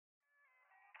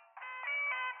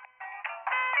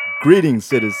Greetings,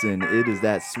 citizen. It is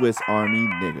that Swiss Army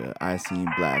nigga, I Seen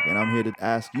Black, and I'm here to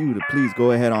ask you to please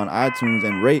go ahead on iTunes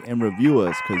and rate and review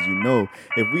us, because you know,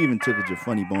 if we even tickled your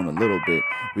funny bone a little bit,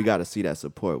 we got to see that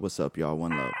support. What's up, y'all?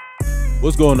 One love.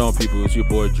 What's going on, people? It's your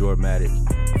boy, Jormatic,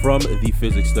 from the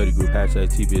Physics Study Group,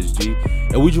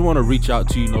 #TPSG, and we just want to reach out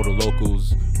to the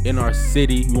locals in our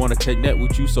city. We want to connect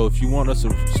with you, so if you want us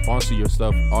to sponsor your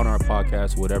stuff on our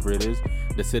podcast, whatever it is,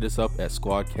 just hit us up at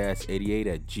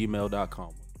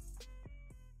squadcast88@gmail.com.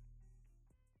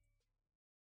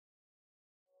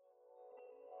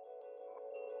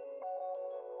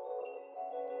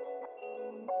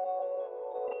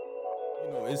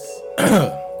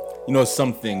 It's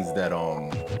some things that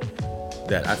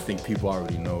I think people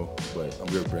already know, but I'm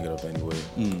gonna bring it up anyway.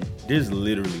 There's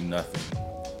literally nothing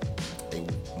a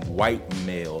white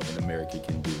male in America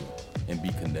can do and be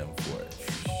condemned for it.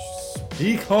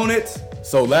 Speak on it.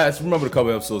 So remember a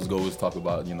couple episodes ago, we was talking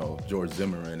about, George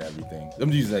Zimmerman and everything. Let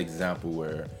me use an example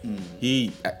where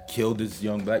he killed this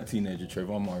young black teenager,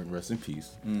 Trayvon Martin, rest in peace.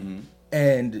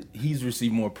 And he's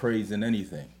received more praise than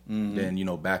anything than,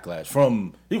 backlash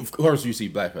from, of course, you see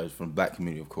backlash from black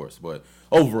community, of course, but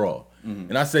overall.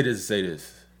 And I say this to say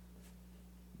this.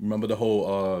 Remember the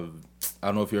whole, I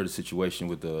don't know if you heard the situation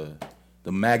with the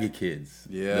maggot kids.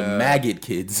 Yeah. The maggot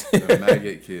kids. The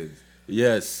maggot kids.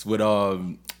 Yes, with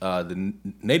the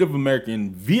Native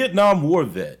American Vietnam War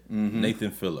vet,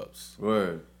 Nathan Phillips.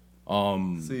 Word.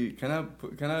 See, can I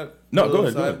No, go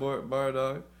ahead. Bar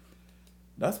dog?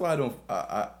 That's why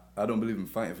I don't believe in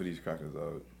fighting for these crackers,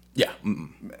 dog. Yeah.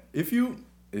 If you're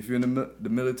in the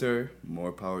military,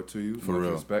 more power to you. For much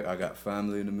real. respect. I got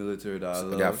family in the military that I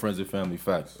love. I got friends and family,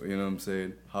 facts. You know what I'm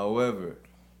saying? However,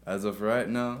 as of right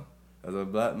now, as a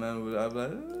black man, I'm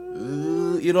like,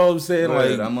 you know what I'm saying?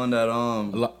 word, Like, I'm on that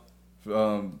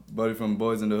buddy from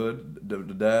Boys in the Hood, the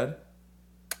dad.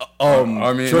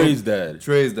 Trey's dad.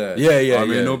 Trey's dad. Yeah.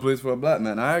 No place for a black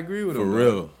man. I agree with him. For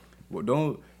real.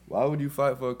 Well, why would you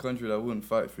fight for a country that wouldn't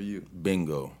fight for you?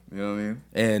 Bingo. You know what I mean?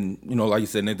 And, like you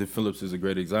said, Nathan Phillips is a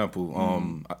great example.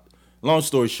 Long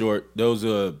story short,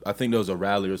 I think there was a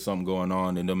rally or something going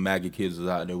on, and the maggot kids was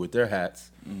out there with their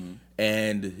hats.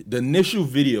 And the initial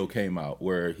video came out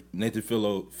where Nathan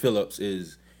Phillips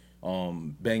is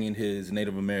banging his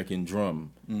Native American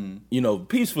drum,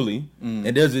 peacefully.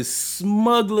 And there's this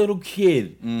smug little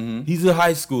kid. He's in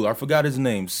high school. I forgot his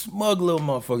name. Smug little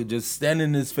motherfucker just standing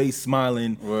in his face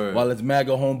smiling while his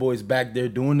MAGA homeboys back there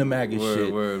doing the MAGA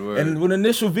shit. And when the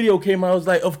initial video came out, I was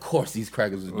like, of course these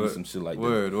crackers would do some shit like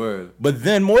that. But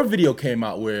then more video came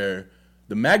out where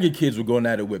the MAGA kids were going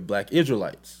at it with black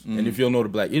Israelites. And if you don't know what the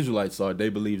black Israelites are, they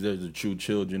believe they're the true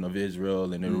children of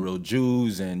Israel and they're the real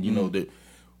Jews, and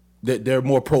they're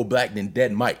more pro-black than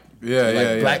dead Mike.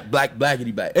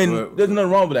 Blackity black. And there's nothing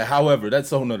wrong with that. However,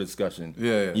 that's a whole nother discussion.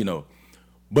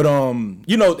 But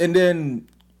and then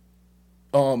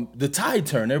the tide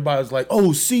turned. Everybody was like,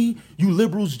 oh, see, you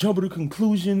liberals jumping to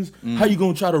conclusions. How you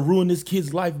gonna try to ruin this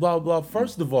kid's life, blah, blah.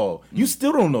 First of all, you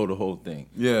still don't know the whole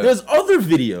thing. There's other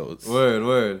videos.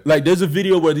 Word. Like, there's a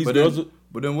video where these girls...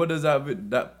 But then what does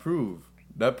that prove?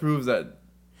 That proves that...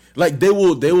 Like, they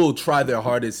will try their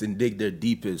hardest and dig their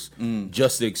deepest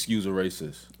just to excuse a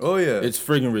racist. Oh, yeah. It's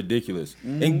friggin' ridiculous.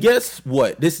 And guess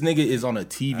what? This nigga is on a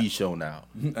TV show now.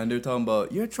 And they're talking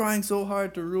about, you're trying so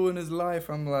hard to ruin his life.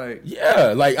 I'm like...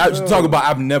 Yeah, like, I talk about,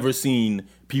 I've never seen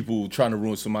people trying to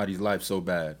ruin somebody's life so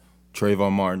bad.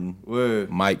 Trayvon Martin,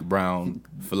 Mike Brown,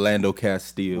 Philando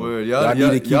Castile. Y'all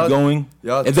need to keep going.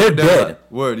 And they're dead.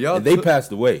 They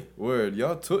passed away.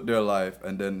 Y'all took their life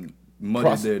and then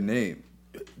muddied their name.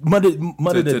 Muddied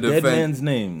the dead man's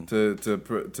name.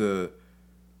 To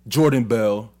Jordan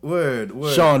Bell. Word.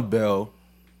 Sean Bell.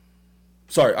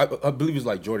 Sorry, I believe it's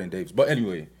like Jordan Davis. But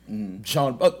anyway,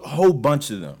 Sean, a whole bunch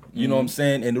of them. You know what I'm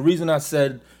saying? And the reason I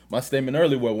said my statement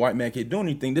earlier where white man can't do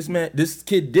anything, this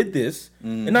kid did this,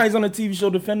 and now he's on a TV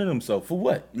show defending himself. For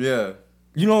what? Yeah.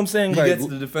 You know what I'm saying? He gets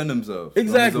to defend himself.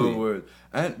 Exactly. On his own words.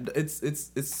 And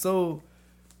it's so...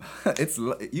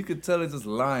 you could tell it's just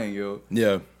lying, yo.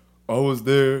 Yeah. I was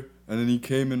there, and then he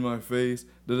came in my face.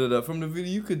 From the video,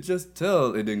 you could just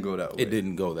tell it didn't go that way. It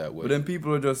didn't go that way. But then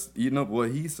people are just eating up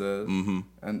what he says,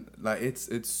 and like it's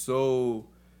so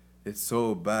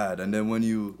bad. And then when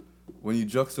you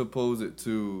juxtapose it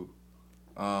to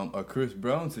a Chris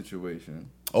Brown situation.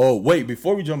 Oh wait,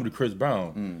 before we jump into Chris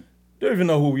Brown, they don't even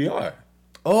know who we are.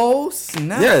 Oh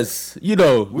snap! Yes, you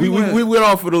know, we went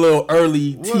off with a little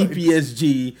early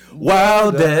TPSG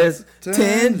wild ass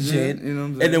tangent, you know what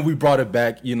I'm saying? and then we brought it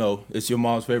back. You know, it's your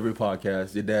mom's favorite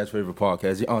podcast, your dad's favorite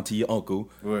podcast, your auntie, your uncle,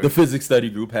 Word. the physics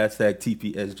study group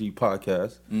 #TPSG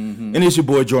podcast, Mm-hmm. and it's your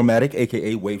boy Dramatic,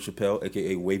 aka Wave Chappelle,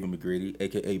 aka Wavy McGrady,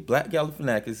 aka Black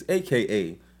Galifianakis,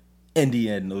 aka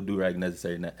NDN No Do Rag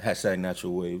Necessary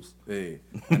 #Natural Waves. Hey,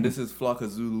 and this is Flocka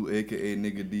Zulu, aka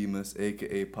Nicodemus,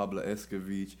 aka Pablo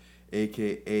Escovich,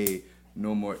 aka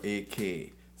No More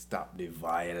AK. Stop the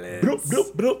violence. Bloop,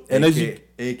 bloop, bloop. And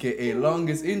aka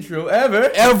longest intro ever.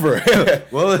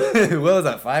 well, was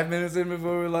that 5 minutes in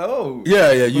before we were like, oh.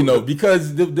 Yeah, you know,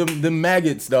 because the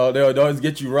maggots, dog, they always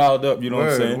get you riled up, you know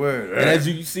what I'm saying? Word. And as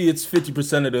you see, it's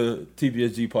 50% of the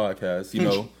TPSG podcast, you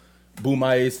know.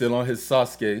 Boomaye is still on his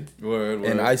Sasuke. Word.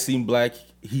 And I Seen Black,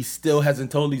 he still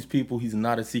hasn't told these people he's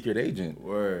not a secret agent.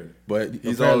 Word. But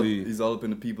he's all up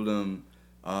in the people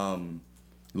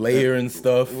layer and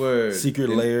stuff. Word. Secret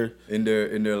layer. In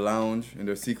their lounge, in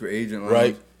their secret agent lounge.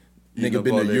 Right. Nigga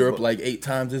been to Europe like 8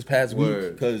 times this past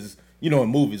week. Because, you know, in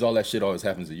movies, all that shit always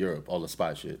happens in Europe. All the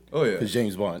spy shit. Oh, yeah. Because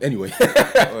James Bond. Anyway.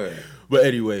 Oh, yeah. But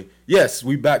anyway, yes,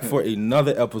 we back for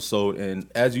another episode. And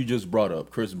as you just brought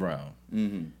up, Chris Brown.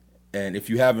 Mm-hmm. And if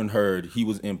you haven't heard, he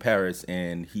was in Paris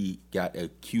and he got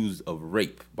accused of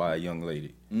rape by a young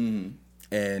lady. Mm-hmm.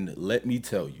 And let me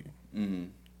tell you. Mm-hmm.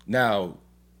 Now,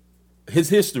 his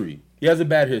history. He has a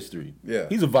bad history. Yeah.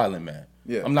 He's a violent man.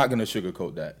 Yeah. I'm not going to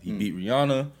sugarcoat that. He beat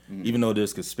Rihanna, even though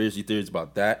there's conspiracy theories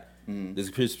about that. There's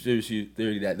a conspiracy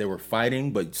theory that they were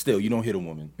fighting, but still, you don't hit a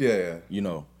woman. Yeah. You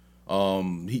know.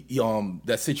 He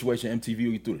that situation MTV,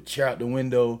 he threw the chair out the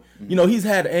window. You know, he's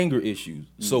had anger issues.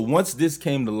 So once this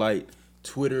came to light,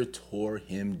 Twitter tore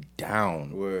him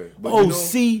down. Word. But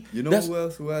you know who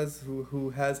else who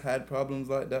has had problems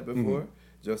like that before?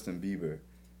 Justin Bieber.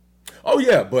 Oh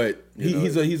yeah, but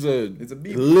he's a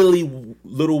Bieber. lily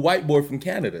little white boy from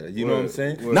Canada. You know what I'm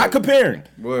saying? Word. Not comparing.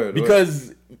 Word.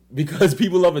 Because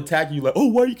people love attacking you like, oh,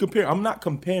 why are you comparing? I'm not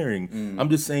comparing. I'm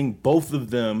just saying both of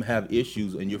them have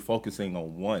issues and you're focusing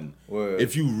on one. Word.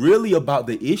 If you really about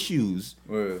the issues,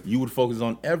 Word. you would focus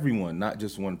on everyone, not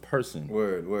just one person.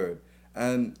 Word.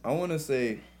 And I want to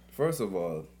say, first of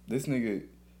all, this nigga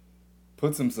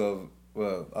puts himself,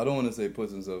 well, I don't want to say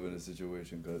puts himself in a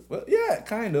situation because, well, yeah,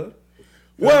 kind of.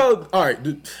 Well, all right.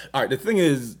 The thing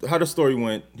is, how the story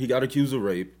went, he got accused of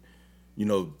rape. You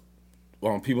know,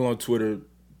 people on Twitter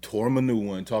tore him a new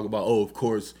one, talk about, oh, of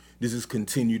course, this is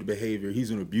continued behavior. He's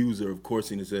an abuser, of course,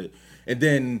 he said. And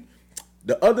then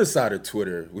the other side of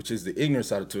Twitter, which is the ignorant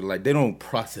side of Twitter, like, they don't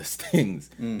process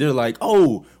things. They're like,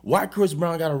 oh, why Chris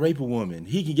Brown gotta rape a woman?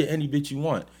 He can get any bitch you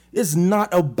want. It's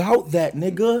not about that,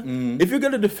 nigga. If you're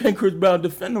gonna defend Chris Brown,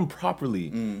 defend him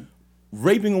properly.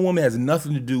 Raping a woman has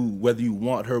nothing to do whether you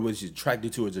want her, whether she's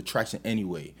attracted to her, it's attraction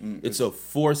anyway. It's a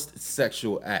forced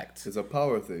sexual act. It's a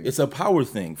power thing. It's a power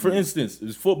thing. For instance,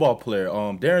 this football player,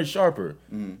 Darren Sharper,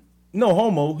 no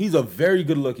homo, he's a very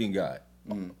good looking guy.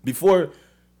 Before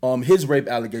his rape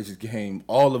allegations came,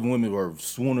 all of the women were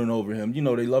swooning over him. You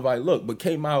know, they love how he looked, but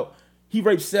came out, he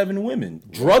raped 7 women,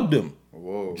 drugged them.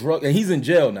 Whoa. And he's in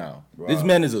jail now. Wow. This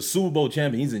man is a Super Bowl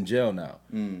champion. He's in jail now.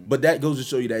 But that goes to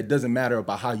show you that it doesn't matter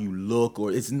about how you look,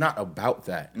 or it's not about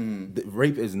that. The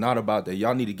rape is not about that.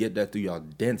 Y'all need to get that through y'all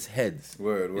dense heads.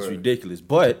 Word. It's ridiculous.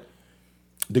 But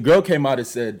the girl came out and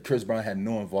said Chris Brown had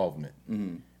no involvement.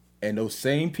 And those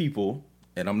same people,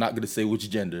 and I'm not going to say which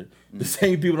gender, the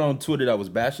same people on Twitter that was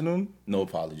bashing him, no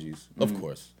apologies, of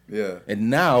course. Yeah.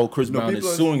 And now Chris Brown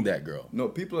is suing that girl. No,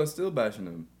 people are still bashing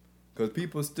him. Because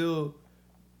people still,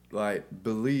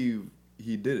 believe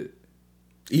he did it.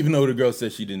 Even though the girl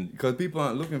said she didn't. Because people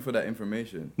aren't looking for that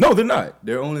information. No, they're not.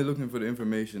 They're only looking for the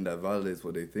information that validates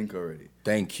what they think already.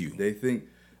 Thank you. They think,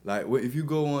 if you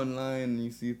go online and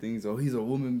you see things, oh, he's a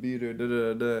woman beater,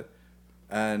 da-da-da-da.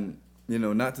 And,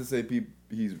 not to say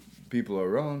people are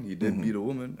wrong. He did beat a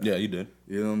woman. Yeah, he did.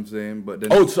 You know what I'm saying? But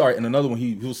then, oh, sorry. And another one,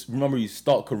 he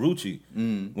stalked Karrueche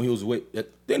when he was I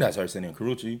think that's her saying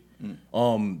Karrueche.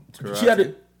 She had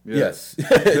to. Yes,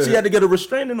 she had to get a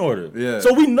restraining order. Yeah.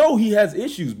 So we know he has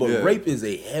issues, but rape is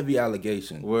a heavy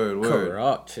allegation. Word.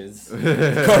 Karrueches.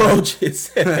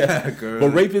 But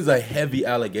rape is a heavy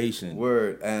allegation.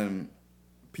 Word. And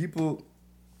people,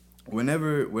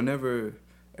 whenever,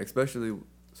 especially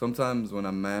sometimes when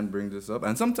a man brings this up,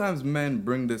 and sometimes men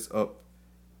bring this up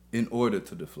in order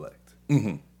to deflect.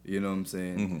 You know what I'm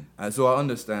saying? And so I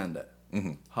understand that.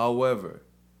 However,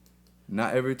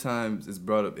 not every time it's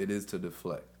brought up, it is to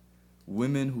deflect.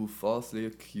 Women who falsely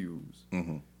accuse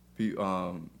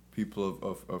people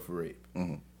of rape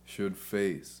should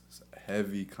face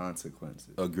heavy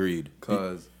consequences. Agreed.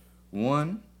 Because,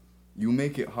 one, you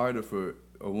make it harder for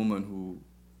a woman who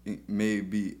may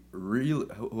be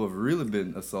who have really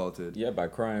been assaulted. Yeah, by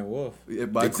crying wolf.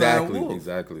 By Exactly, crying wolf.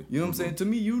 exactly. You know what I'm saying? To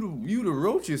me, you the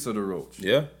roachiest of the roach.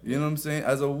 Yeah. You know what I'm saying?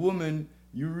 As a woman,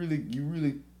 you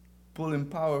really pulling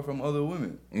power from other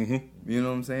women. Mm-hmm. You know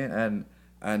what I'm saying?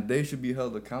 And they should be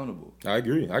held accountable. I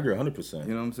agree 100%.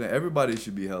 You know what I'm saying? Everybody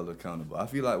should be held accountable. I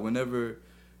feel like whenever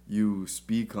you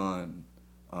speak on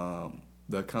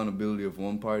the accountability of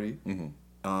one party,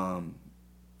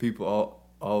 people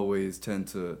always tend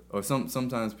to, or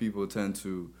sometimes people tend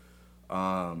to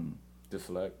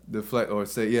deflect or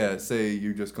say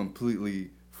you're just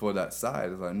completely for that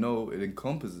side. It's like, no, it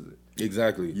encompasses it.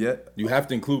 Exactly. Yeah. You have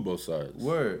to include both sides.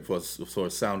 Word. For a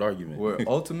sound argument. Where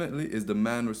ultimately is the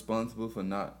man responsible for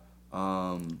not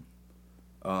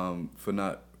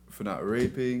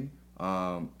raping?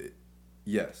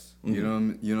 Yes. Mm-hmm. You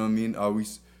know what I mean?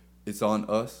 It's on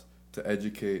us to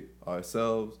educate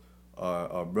ourselves,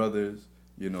 our brothers,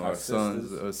 our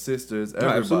sons, our sisters,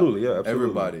 everybody. Absolutely, yeah, absolutely.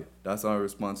 Everybody. That's our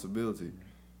responsibility.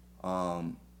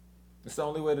 It's the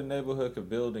only way the neighborhood could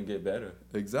build and get better.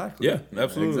 Exactly. Yeah,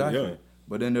 absolutely. Exactly. Yeah.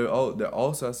 But then there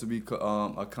also has to be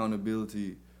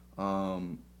accountability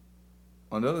on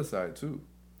the other side too.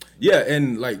 Yeah,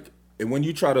 and when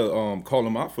you try to call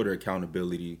them out for their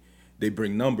accountability, they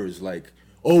bring numbers like,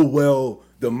 oh, well,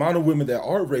 the amount of women that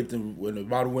are raped and the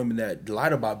amount of women that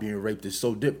lied about being raped is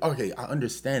so different. Okay, I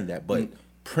understand that, but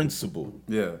principle.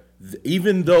 Yeah.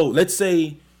 Even though, let's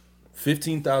say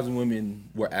 15,000 women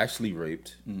were actually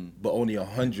raped, but only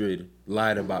 100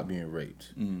 lied about being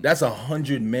raped. That's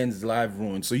 100 men's lives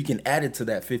ruined. So you can add it to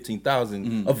that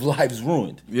 15,000 of lives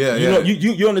ruined. Yeah, you yeah. know,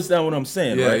 you understand what I'm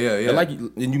saying, Yeah, right? yeah, yeah.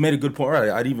 And you made a good point. Right?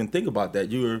 I'd even think about that.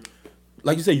 You're,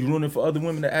 like you said, you ruined it for other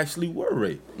women that actually were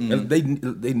raped. And they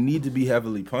need to be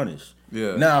heavily punished.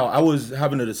 Yeah. Now, I was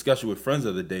having a discussion with friends the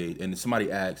other day, and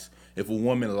somebody asked, if a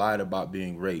woman lied about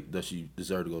being raped, does she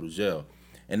deserve to go to jail?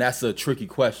 And that's a tricky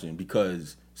question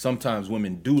because sometimes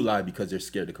women do lie because they're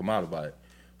scared to come out about it.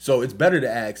 So it's better to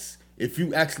ask, if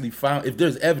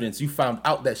there's evidence, you found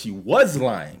out that she was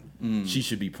lying, she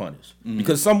should be punished.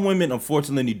 Because some women,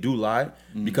 unfortunately, do lie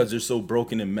because they're so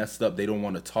broken and messed up, they don't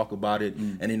want to talk about it,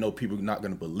 and they know people are not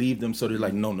going to believe them, so they're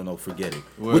like, no, forget it.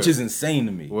 Word. Which is insane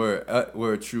to me.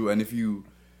 Where true. And if you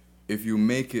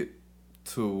make it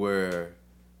to where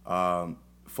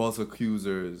false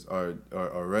accusers are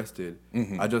arrested,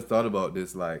 I just thought about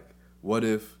this, like, what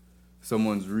if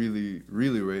someone's really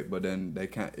raped, but then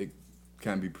it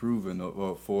can't be proven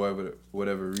or for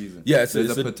whatever reason. Yeah,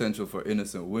 there's a potential for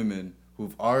innocent women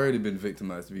who've already been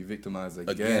victimized to be victimized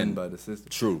again by the system.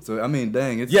 True. So I mean,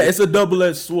 dang, it's a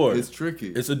double-edged sword. It's tricky.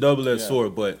 It's a double-edged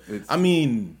sword, but I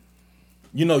mean,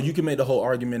 you can make the whole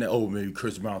argument that, maybe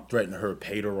Chris Brown threatened her,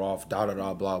 paid her off, blah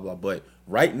blah blah. But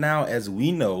right now, as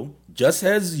we know, just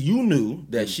as you knew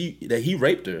that he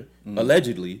raped her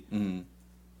allegedly.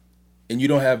 And you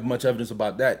don't have much evidence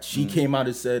about that. She came out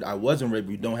and said, I wasn't raped.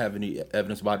 We don't have any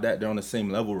evidence about that. They're on the same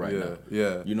level right now.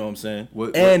 Yeah. You know what I'm saying?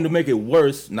 To make it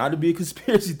worse, not to be a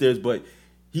conspiracy theorist, but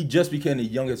he just became the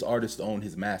youngest artist to own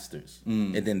his masters.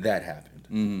 And then that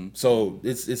happened. So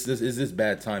it's just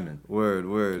bad timing.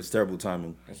 Word. It's terrible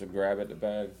timing. It's a grab at the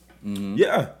bag.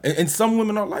 Yeah. And some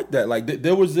women are like that. Like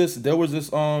there was this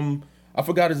I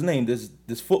forgot his name,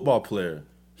 this football player.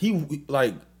 He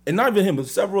and not even him, but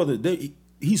several other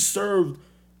he served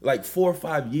like 4 or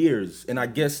 5 years, and I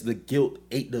guess the guilt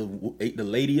ate the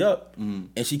lady up,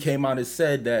 and she came out and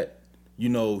said that,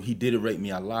 he didn't rape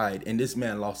me, I lied, and this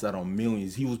man lost out on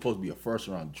millions. He was supposed to be a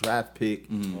first-round draft pick,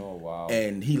 Oh wow!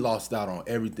 and he lost out on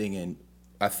everything, and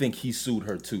I think he sued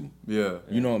her too. Yeah,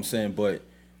 you know what I'm saying? But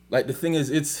the thing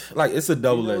is, it's a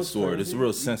double-edged sword. crazy? It's a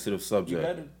real sensitive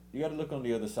subject. You got to look on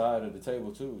the other side of the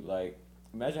table too. Like,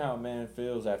 imagine how a man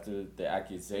feels after the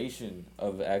accusation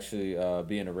of actually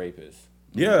being a rapist.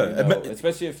 Yeah,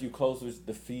 especially if you close with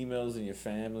the females in your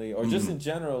family, or just in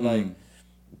general, like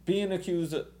being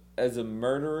accused as a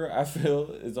murderer, I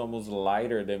feel is almost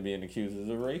lighter than being accused as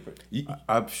a rapist.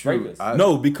 I'm sure.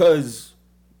 No, because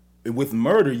with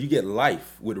murder you get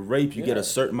life. With rape you get a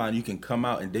certain amount. You can come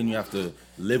out and then you have to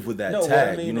live with that tag. What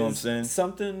I mean, you know what I'm saying?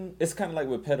 Something. It's kind of like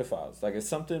with pedophiles. Like, it's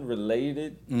something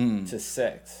related to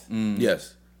sex.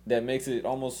 Yes. That makes it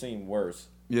almost seem worse.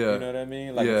 Yeah. You know what I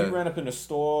mean? Like, if you ran up in a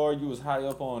store, you was high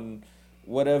up on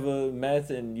whatever meth,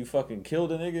 and you fucking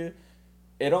killed a nigga,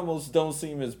 it almost don't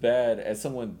seem as bad as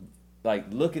someone like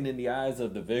looking in the eyes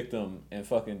of the victim and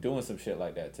fucking doing some shit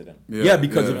like that to them. Yeah,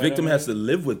 because yeah. the victim has to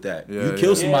live with that. Yeah, you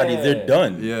kill somebody, Yeah. they're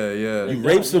done. Yeah. You Yeah.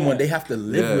 rape someone, Yeah. they have to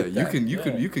live Yeah, with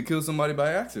that. you could kill somebody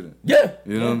by accident. Yeah,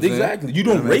 You know what I'm saying? exactly. You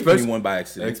don't I mean, rape especially- anyone by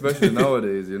accident. Especially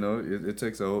nowadays, you know, it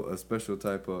takes a special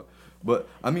type of. But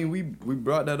I mean, we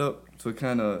brought that up to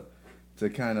kind of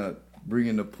bring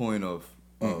in the point of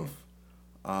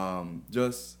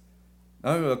just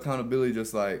I don't know, accountability,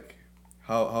 just like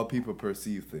how people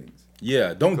perceive things.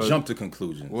 Yeah, don't 'Cause- jump to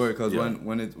conclusions. Because Yeah.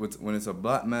 when it's a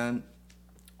black man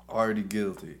already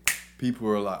guilty, people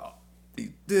are like, oh,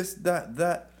 this that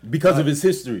Because like, of his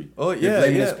history. Oh They're yeah,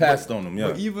 blaming yeah. his past but, on him. Yeah,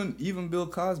 But even Bill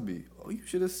Cosby. Oh, you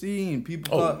should have seen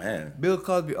people. Oh, call man. Bill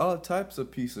Cosby all types of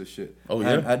piece of shit. Oh,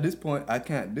 And yeah? at this point, I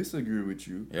can't disagree with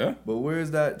you. Yeah. But where's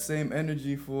that same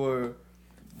energy for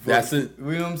That's it. You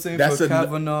know what I'm saying? That's For a-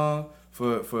 Kavanaugh,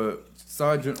 for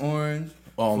Sergeant Orange,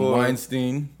 for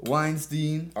Weinstein.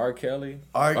 Weinstein, R. Kelly.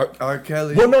 R.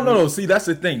 Kelly. Well, no. See, that's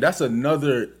the thing. That's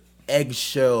another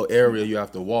eggshell area you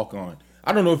have to walk on.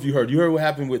 I don't know if you heard. You heard what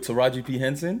happened with Taraji P.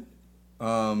 Henson?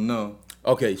 No.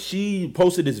 Okay, she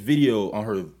posted this video on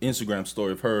her Instagram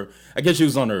story of her. I guess she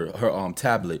was on her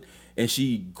tablet, and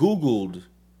she Googled,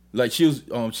 like she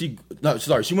went on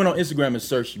Instagram and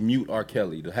searched "mute R.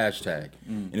 Kelly," the hashtag,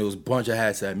 and it was a bunch of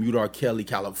hashtags: "mute R. Kelly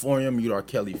California," "mute R.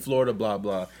 Kelly Florida," blah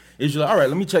blah. And she's like, all right,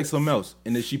 let me check something else,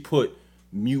 and then she put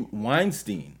 "mute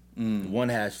Weinstein." One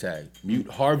hashtag, mute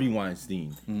Harvey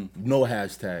Weinstein, no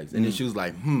hashtags. And then she was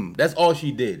like, that's all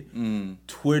she did.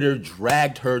 Twitter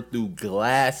dragged her through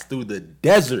glass, through the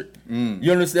desert.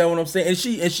 You understand what I'm saying?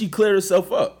 And she cleared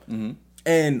herself up.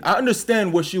 And I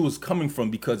understand where she was coming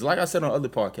from because, like I said on other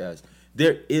podcasts,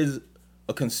 there is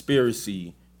a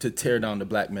conspiracy to tear down the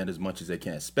black man as much as they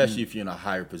can, especially if you're in a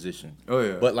higher position. Oh,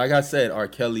 yeah. But like I said, R.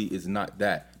 Kelly is not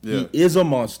that. Yeah. He is a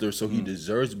monster, so he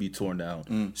deserves to be torn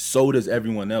down. So does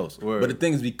everyone else. Word. But the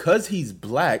thing is, because he's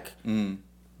black,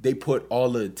 they put all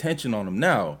the attention on him.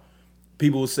 Now,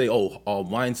 people will say, oh,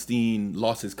 Weinstein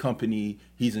lost his company.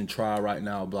 He's in trial right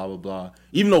now, blah, blah, blah.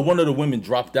 Even though one of the women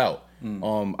dropped out.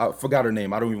 I forgot her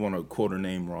name. I don't even want to quote her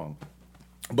name wrong.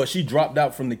 But she dropped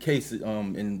out from the case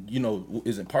and,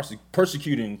 isn't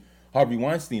persecuting Harvey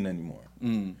Weinstein anymore.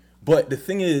 But the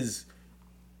thing is,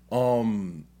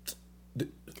 Even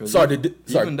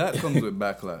that comes with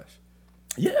backlash.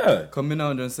 Yeah. Coming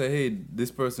out and say, hey,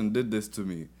 this person did this to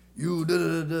me. You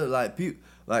like people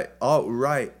like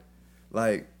outright,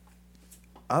 like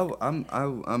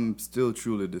I'm still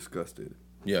truly disgusted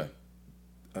Yeah.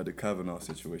 at the Kavanaugh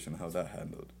situation, how that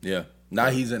handled. Yeah. Now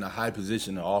he's in a high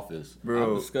position in office. I'm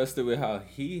Bro, disgusted with how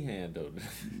he handled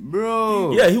it.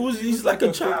 bro. Yeah, he's like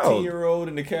a child. 15-year-old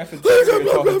in the cafeteria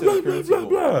talking to the principal.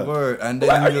 Word. And then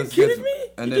Like, are he you just kidding gets, me?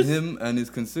 and You then just- him and his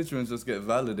constituents just get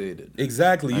validated.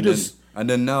 Exactly. And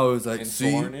then now it's like, And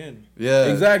see, sworn in. yeah,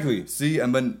 Exactly. See,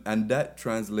 and that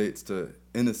translates to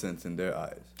innocence in their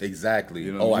eyes. Exactly.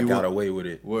 You know, I he got wa- away with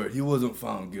it. Word, he wasn't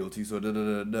found guilty, so da da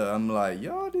da da. I'm like,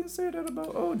 y'all didn't say that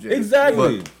about OJ.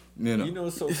 Exactly. But, you know, You know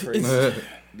what's so crazy?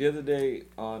 The other day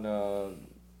on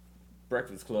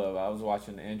Breakfast Club, I was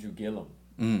watching Andrew Gillum,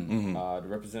 the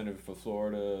representative for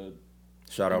Florida.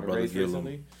 Shout out, on the brother race Gillum.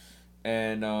 recently.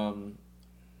 And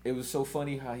it was so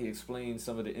funny how he explained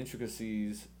some of the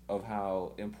intricacies of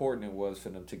how important it was for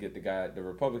them to get the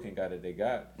Republican guy that they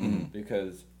got,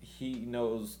 because he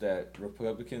knows that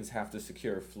Republicans have to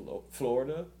secure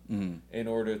Florida in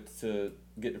order to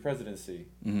get the presidency.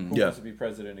 Who Yeah. wants to be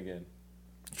president again?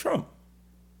 Trump.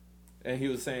 And he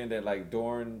was saying that like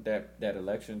during that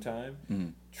election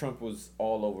time, Trump was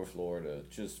all over Florida,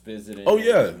 just visiting. Oh,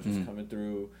 yeah. just coming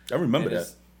through. I remember And that.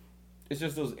 It's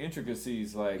just those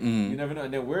intricacies, like you never know.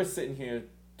 And then we're sitting here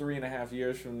 3.5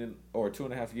 years from then, or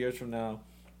 2.5 years from now,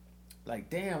 like,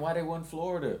 damn, why they won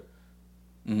Florida?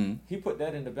 He put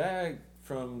that in the bag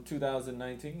from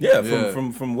 2019. Yeah, Yeah.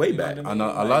 from way You know back. what I and mean?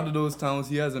 a lot of those towns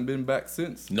he hasn't been back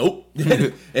since. Nope.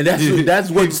 And that's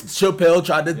what Chappelle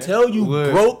tried to tell you,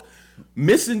 Word. broke.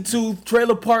 Missing tooth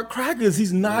trailer park crackers.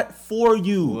 He's not for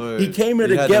you. Word. He came here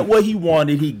He to had get them- what he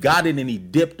wanted. He got it and he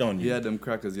dipped on He you. had them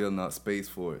crackers yelling out Space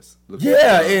Force. Look Yeah,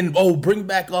 at that. and bring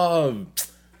back coal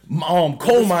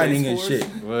mining and Force?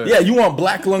 shit. Word. Yeah, you want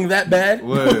black lung that bad?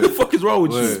 Word. What the fuck is wrong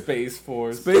with Word. you? Space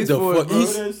Force. Space the Force, fuck? bro.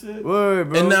 He's- That shit? Word,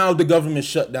 bro. And now the government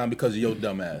shut down because of your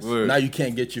dumb ass. Word. Now you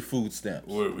can't get your food stamps.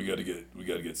 Word, we gotta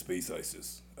get space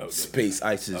ISIS out there. Space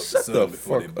Out ISIS. the Shut sun the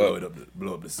before they fuck blow up. it up,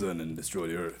 blow up the sun and destroy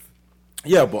the earth.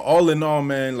 Yeah, but all in all,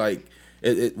 man, like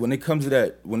when it comes to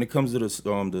that, when it comes to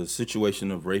the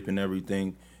situation of rape and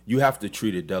everything, you have to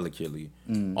treat it delicately.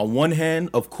 On one hand,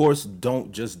 of course,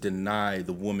 don't just deny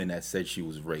the woman that said she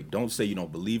was raped. Don't say you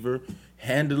don't believe her.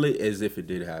 Handle it as if it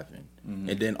did happen.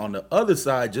 And then on the other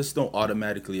side, just don't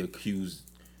automatically accuse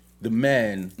the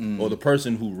man or the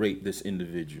person who raped this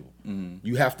individual.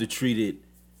 You have to treat it.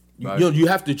 Right. You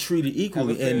have to treat it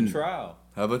equally. Have a fair and trial.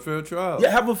 Have a fair trial. Yeah,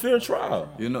 have a fair trial.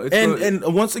 You know, it's and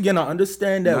once again, I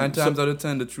understand that 9 times out of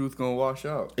 10, the truth gonna wash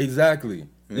out. exactly.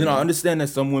 You know, I understand that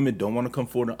some women don't want to come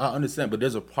forward. I understand, but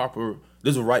there's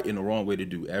a right and a wrong way to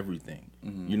do everything.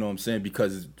 You know what I'm saying?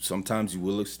 Because sometimes you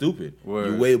will look stupid.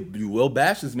 Word. You will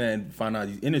bash this man, find out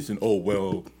he's innocent. Oh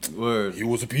well, Word. he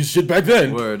was a piece of shit back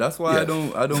then. Word. That's why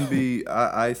Yeah.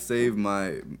 I save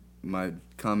my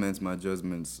comments, my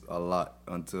judgments a lot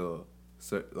until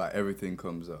like everything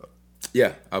comes out.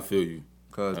 Yeah, I feel you.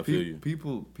 Cause I feel you.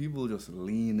 people just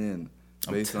lean in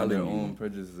I'm based on their telling you. own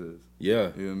prejudices.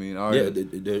 Yeah. You know what I mean? Yeah,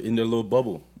 they're in their little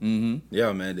bubble. Mm-hmm.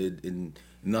 Yeah, man. And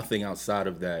nothing outside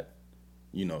of that,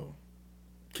 you know,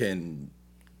 can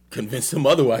convince them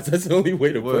otherwise. That's the only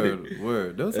way to put it.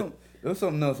 Word. There was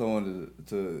something else I wanted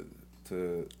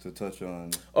to touch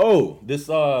on. Oh, this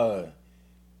our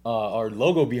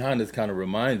logo behind us kind of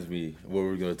reminds me what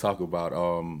we're gonna talk about.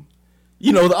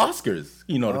 You know, the Oscars.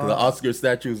 You know, the Oscar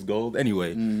statue is gold.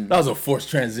 Anyway, that was a forced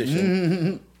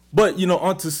transition. But you know,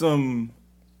 onto some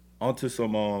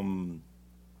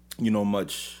you know,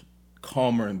 much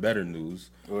calmer and better news.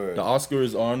 Word. The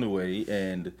Oscars are on the way,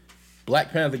 and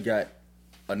Black Panther got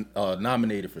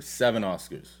nominated for 7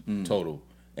 Oscars total,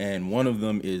 and one of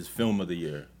them is Film of the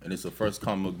Year, and it's the first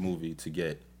comic book movie to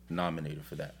get nominated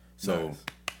for that. So,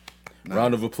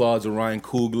 round of applause to Ryan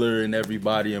Coogler and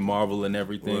everybody in Marvel and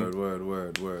everything.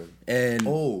 Word. And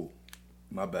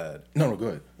My bad. no, go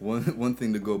ahead. One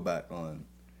thing to go back on.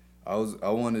 I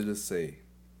wanted to say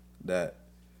that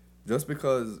just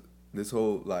because this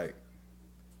whole like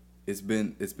it's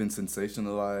been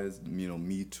sensationalized, you know,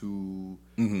 Me Too,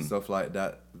 stuff like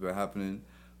that been happening,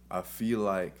 I feel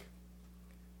like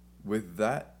with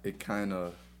that it kind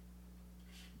of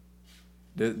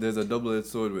there's a double-edged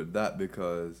sword with that,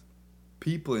 because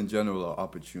people in general are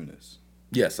opportunists.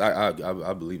 Yes, I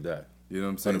believe that. You know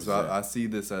what I'm saying? 100%. So I see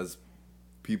this as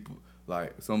people,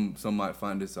 like, some might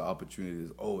find this an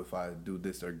opportunity. Oh, if I do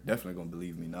this, they're definitely gonna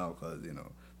believe me now, because you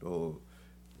know the whole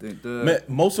thing. Man,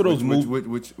 most of those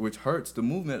which hurts the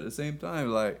movement at the same time.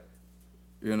 Like,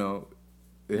 you know,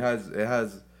 it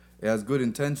has good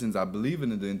intentions. I believe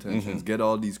in the intentions. Get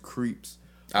all these creeps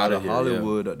out of here,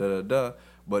 Hollywood,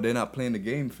 but they're not playing the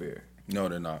game fair. No,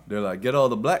 they're not. They're like, get all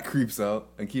the black creeps out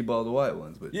and keep all the white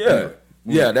ones. But Yeah. anyway,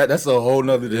 Yeah, that's a whole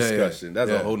nother discussion. yeah.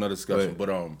 That's Yeah. a whole nother discussion. But-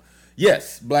 But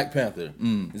yes, Black Panther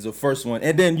is the first one.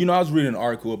 And then, you know, I was reading an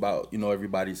article about, you know,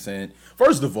 everybody saying,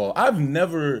 first of all, I've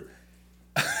never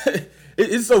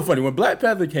it's so funny. When Black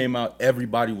Panther came out,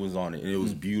 everybody was on it, and it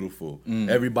was beautiful.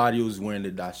 Everybody was wearing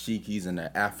the dashikis and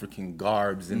the African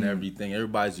garbs and everything.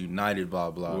 Everybody's united,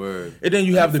 blah, blah. Word. And then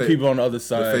you have the people on the other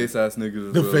side. the face ass niggas.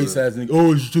 as The well. face ass nigga,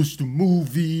 oh, it's just a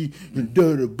movie, and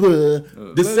da-da-blah.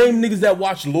 The same niggas that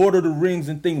watch Lord of the Rings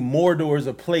and think Mordor is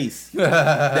a place,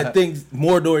 that thinks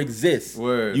Mordor exists.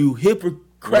 Word. You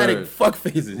hypocritic Word.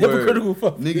 fuckfaces. Word. Hypocritical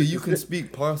fuckfaces. Nigga, you can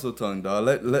speak parcel tongue, dog.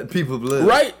 Let people live.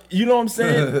 Right? You know what I'm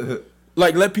saying?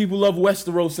 Like, let people love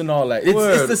Westeros and all that. It's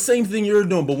Word. the same thing you're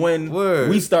doing, but when Word.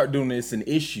 we start doing this, it's an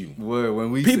issue. Word.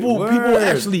 When we People word.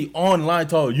 actually online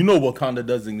talk, you know Wakanda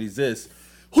doesn't exist.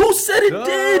 Who said it Duh.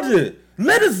 did?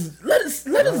 Let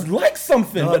us like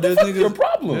something. No, What the there's fuck is your niggas-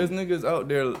 problem? There's niggas out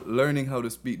there learning how to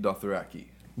speak Dothraki.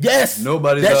 Yes.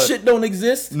 Nobody's that out- shit don't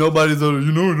exist. Nobody's out there,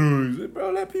 you know,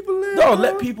 bro. Let people live. No, bro.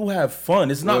 let people have fun.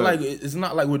 It's not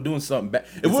Word. like we're doing something bad.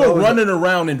 If It's we're always running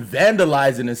around and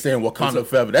vandalizing and saying Wakanda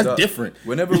forever, that's Dog, different.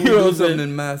 Whenever we You know what do I'm saying? something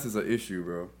in mass, is an issue,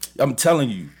 bro. I'm telling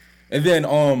you. And then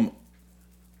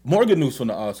more good news from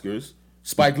the Oscars.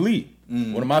 Spike Lee,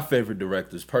 one of my favorite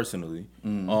directors personally,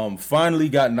 finally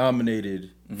got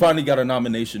nominated. Finally got a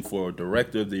nomination for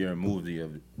Director of the Year and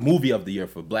Movie of the Year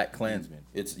for Black Klansman.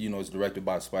 It's it's directed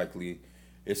by Spike Lee.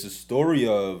 It's a story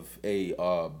of a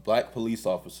black police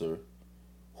officer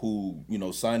who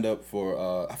signed up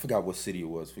for I forgot what city it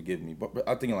was. Forgive me, but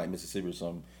I think in like Mississippi or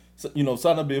something. So,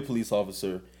 signed up to be a police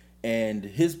officer, and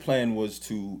his plan was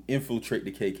to infiltrate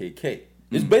the KKK.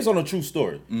 It's based on a true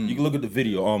story. You can look at the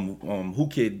video. Who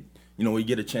Kid, when you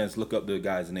get a chance, look up the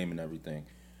guy's name and everything.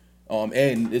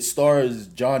 And it stars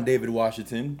John David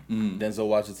Washington, Denzel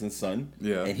Washington's son.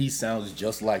 Yeah. And he sounds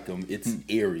just like him. It's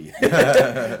eerie.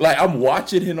 Like, I'm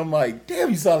watching him, I'm like, damn,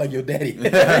 you sound like your daddy. You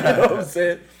know what I'm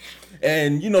saying?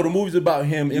 And, the movie's about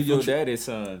him. You your daddy's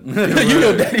son. You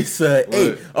your daddy's son.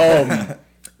 Hey,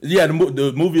 Yeah,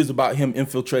 the movie is about him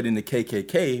infiltrating the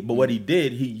KKK, but what he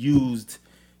did, he used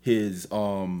his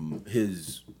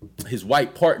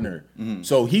white partner.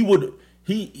 So he was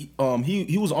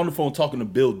on the phone talking to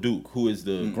Bill Duke, who is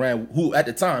who at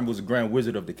the time was the Grand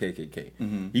Wizard of the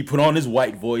KKK. He put on his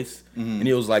white voice and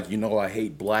he was like, I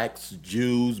hate blacks,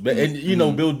 Jews, but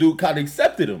Bill Duke kind of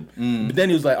accepted him. But then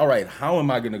he was like, all right, how am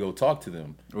I gonna go talk to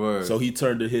them? Word. So he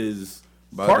turned to his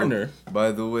partner.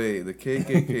 By the way, the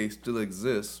KKK still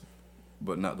exists,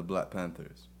 but not the Black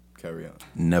Panthers. Carry on.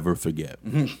 Never forget.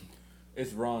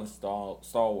 It's Ron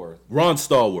Stallworth. Ron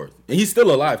Stallworth, and he's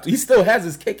still alive. He still has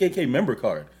his KKK member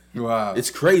card. Wow, it's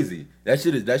crazy. That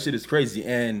shit is crazy,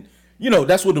 and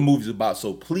that's what the movie's about.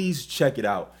 So please check it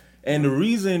out. And the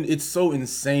reason it's so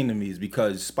insane to me is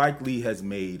because Spike Lee has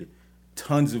made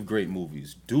tons of great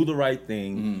movies. Do the Right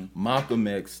Thing, Malcolm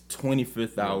X,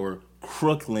 25th Hour,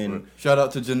 Crooklyn. Shout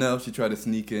out to Janelle. She tried to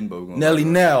sneak in, but we're gonna Nelly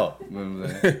Nell.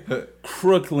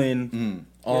 Crooklyn.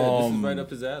 This is right up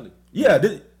his alley.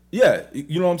 Yeah,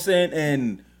 you know what I'm saying?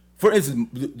 And for instance,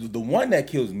 the one that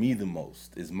kills me the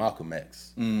most is Malcolm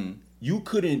X. You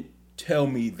couldn't tell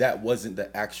me that wasn't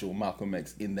the actual Malcolm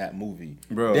X in that movie.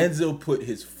 Bro. Denzel put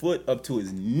his foot up to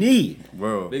his knee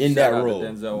Bro. in that role.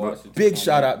 Big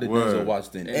shout out to Word. Denzel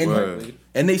Washington. Word.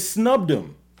 And they snubbed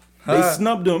him. They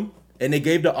snubbed him, and they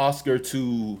gave the Oscar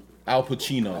to Al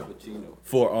Pacino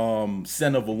for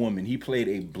Scent of a Woman. He played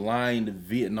a blind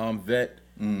Vietnam vet,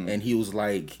 and he was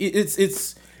like,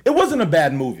 it wasn't a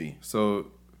bad movie. So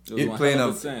It was playing one hell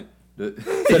up. of a scent.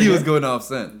 He was going off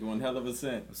scent. One hell of a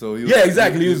scent. So he was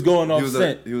going off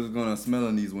scent. He was going on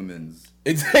smelling these women's.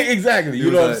 Exactly.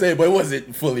 You know what I'm saying? But it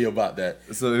wasn't fully about that.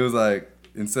 So it was like,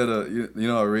 instead of,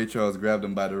 how Ray Charles grabbed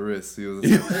him by the wrist, he was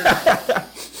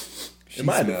Am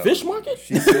I at the fish market?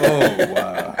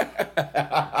 Oh,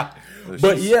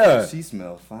 wow. She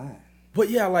smelled fine. But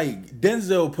yeah, like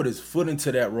Denzel put his foot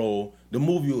into that role. The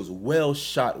movie was well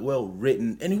shot, well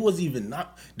written, and he wasn't even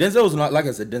not. Denzel was not, like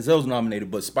I said, Denzel was nominated,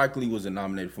 but Spike Lee wasn't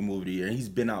nominated for Movie of the Year, and he's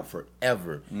been out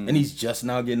forever, and he's just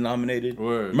now getting nominated.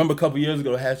 Word. Remember a couple years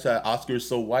ago, hashtag Oscars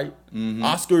so white.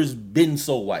 Oscars been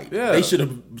so white. Yeah. They should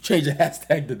have changed the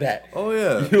hashtag to that. Oh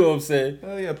yeah. You know what I'm saying?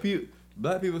 Oh yeah.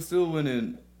 Black people still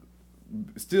winning.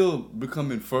 Still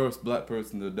becoming first black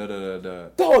person to da.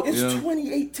 Dog, it's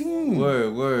 2018.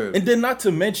 Word. And then not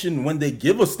to mention when they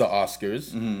give us the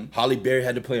Oscars, Halle Berry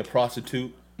had to play a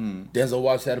prostitute. Denzel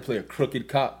Washington had to play a crooked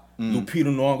cop.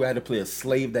 Lupita Nyong'o had to play a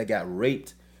slave that got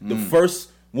raped. The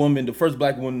first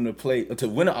black woman to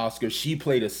win an Oscar, she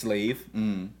played a slave.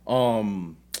 The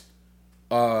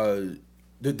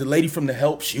lady from The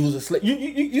Help, she was a slave.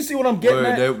 You see what I'm getting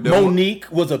at?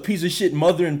 Monique was a piece of shit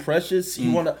mother in Precious.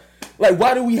 You wanna. Like,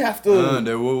 why do we have to?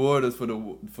 They reward us for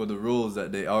the roles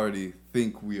that they already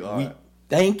think we are.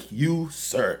 Thank you,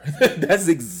 sir. That's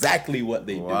exactly what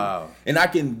they do. And I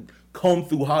can comb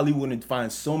through Hollywood and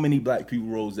find so many black people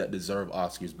roles that deserve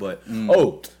Oscars. But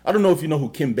I don't know if you know who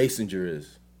Kim Basinger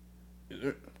is.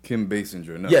 Kim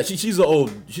Basinger, no. Yeah, she's an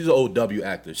old W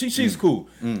actor. She's cool.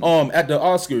 At the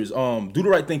Oscars, Do the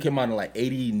Right Thing came out in like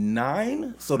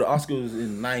 89, so the Oscars was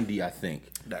in 90, I think.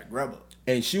 That grabber.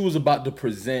 And she was about to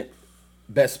present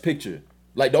Best Picture.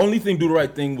 Like, the only thing Do the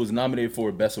Right Thing was nominated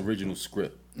for Best Original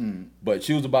Script. But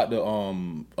she was about to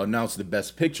announce the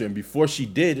Best Picture, and before she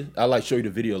did, I'll show you the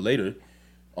video later.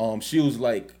 She was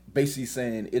like basically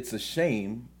saying it's a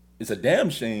shame, it's a damn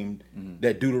shame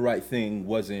that Do the Right Thing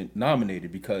wasn't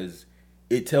nominated because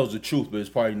it tells the truth, but it's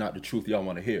probably not the truth y'all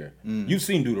want to hear. You've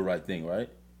seen Do the Right Thing, right?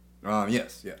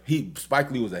 Yes, yeah.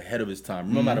 Spike Lee was ahead of his time.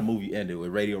 Remember how the movie ended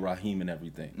with Radio Raheem and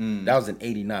everything? That was in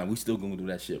 '89. We still gonna do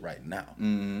that shit right now.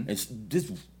 And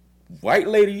this white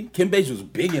lady, Kim Basinger, was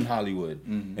big in Hollywood.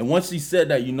 And once she said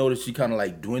that, you notice she kind of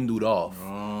like dwindled off.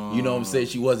 You know what I'm saying?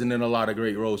 She wasn't in a lot of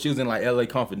great roles. She was in like LA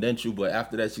Confidential, but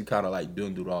after that, she kind of like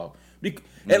dwindled off.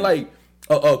 And like,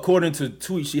 according to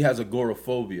tweets, she has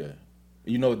agoraphobia.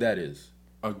 You know what that is?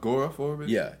 Agoraphobia?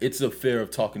 Yeah, it's a fear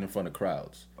of talking in front of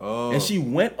crowds. Oh. And she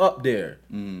went up there,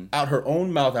 out her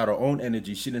own mouth, out her own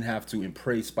energy. She didn't have to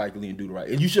praise Spike Lee and Do the Right.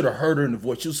 And you should have heard her in the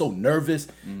voice. She was so nervous,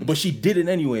 but she did it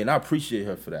anyway, and I appreciate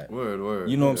her for that.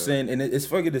 Word. You know what I'm saying? And it's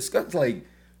fucking disgusting. Like,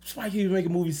 Spike Lee been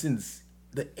making movies since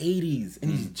the 80s, and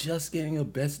he's just getting a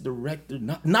Best Director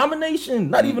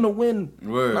nomination, not even a win.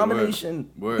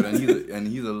 Nomination. Word. And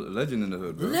he's a legend in the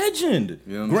hood, bro. Legend.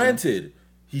 You know Granted,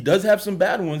 he does have some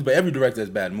bad ones, but every director has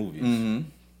bad movies.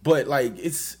 But like,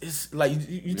 it's like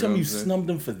you tell me you snubbed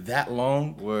him for that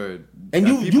long. Word. And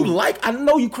I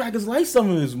know you crackers like some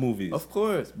of his movies. Of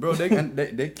course, bro.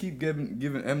 They keep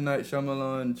giving M. Night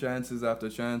Shyamalan chances after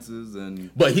chances, and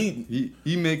but he'll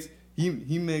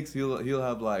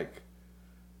have like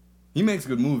He makes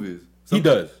good movies. He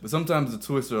does. But sometimes the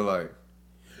twists are like,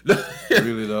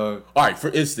 really, dog. All right, for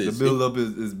The instance, build up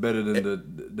is better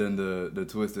than the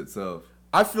twist itself.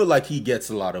 I feel like he gets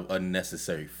a lot of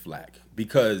unnecessary flack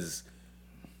because,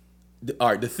 all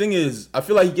right, the thing is, I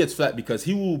feel like he gets flack because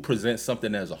he will present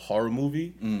something as a horror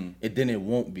movie, and then it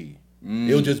won't be.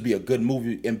 It'll just be a good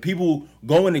movie, and people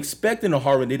go in expecting a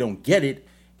horror, and they don't get it,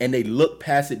 and they look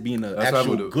past it being an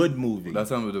actual good movie. That's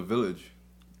time with The Village.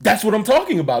 That's what I'm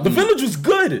talking about. The Village was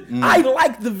good. I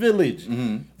like The Village.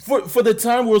 For the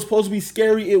time where it was supposed to be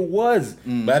scary, it was.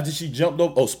 But after she jumped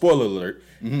over, oh, spoiler alert.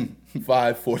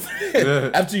 5, 4, 3.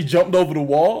 After she jumped over the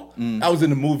wall, I was in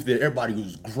the movie theater. Everybody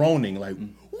was groaning like,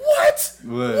 what?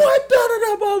 What? Da, da,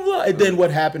 da, blah, blah. And then what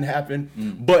happened.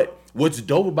 But what's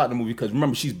dope about the movie, because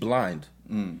remember, she's blind.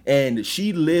 And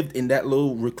she lived in that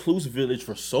little recluse village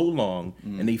for so long,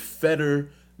 and they fed her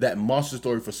that monster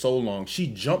story for so long. She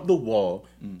jumped the wall.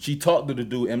 She talked to the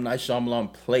dude M. Night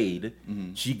Shyamalan played.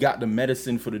 She got the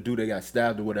medicine for the dude that got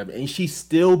stabbed or whatever. And she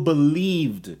still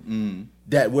believed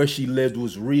that where she lived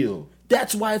was real.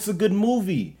 That's why it's a good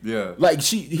movie. Yeah. Like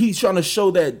he's trying to show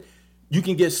that you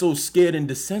can get so scared and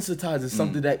desensitized to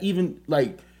something that even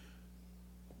like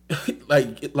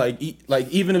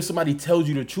even if somebody tells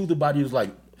you the truth about it, it's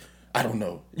like, I don't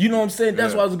know. You know what I'm saying?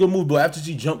 That's why it's a good movie. But after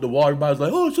she jumped the wall, everybody's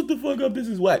like, oh, shut the fuck up. This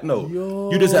is whack. No.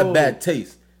 You just have bad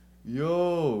taste.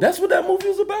 Yo. That's what that movie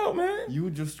was about, man. You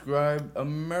described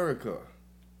America.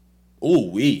 Oh,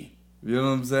 we. You know what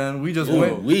I'm saying? We just Ooh,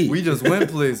 went. We just went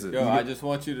places. Yo, I just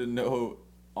want you to know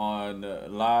on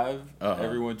live,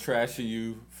 everyone trashing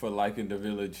you for liking The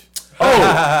Village.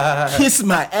 Oh, kiss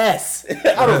my ass.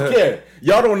 I don't care.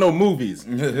 Y'all don't know movies.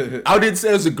 I didn't say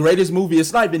it was the greatest movie.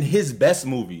 It's not even his best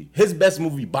movie. His best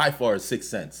movie by far is Sixth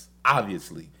Sense.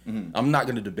 Obviously. I'm not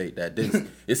going to debate that.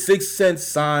 It's Sixth Sense,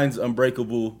 Signs,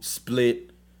 Unbreakable,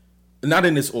 Split. Not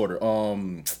in this order.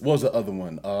 What was the other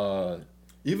one?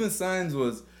 Even Signs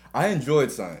was. I enjoyed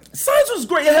Signs. Signs was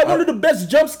great. It had one of the best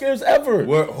jump scares ever.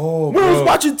 When I was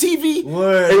watching TV,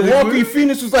 Word. and Walking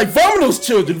Phoenix was like, "Vomitos,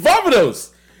 children,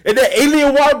 vomitos." And that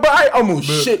alien walked by, I'm gonna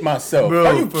shit myself. Bro,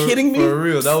 Are you kidding me? For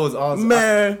real, that was awesome.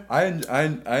 Man. I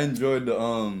enjoyed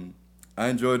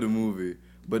the movie,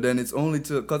 but then it's only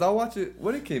cause I watch it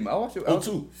when it came. I watched it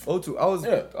 02. 02. I was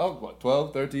what,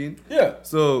 12, 13? Yeah.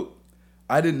 So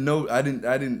I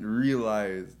didn't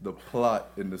realize the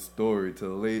plot in the story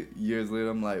till years later.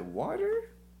 I'm like, water?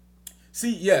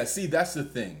 See, that's the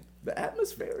thing. The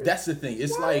atmosphere. That's the thing.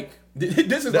 It's like this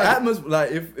is the like atmosphere.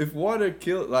 Like if water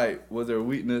killed, like was there a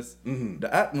weakness? The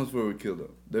atmosphere would kill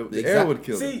them. The air would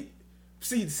kill them.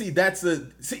 See, that's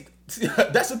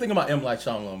that's the thing about M. Night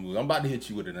Shyamalan movie. I'm about to hit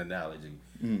you with an analogy.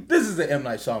 This is the M.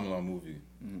 Night Shyamalan movie.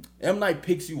 M. Night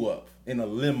picks you up in a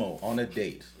limo on a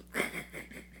date.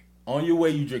 On your way,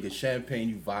 you drinking champagne,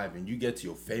 you vibing. You get to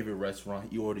your favorite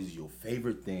restaurant. He orders your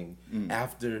favorite thing.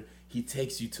 After he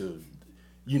takes you to,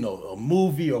 a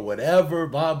movie or whatever,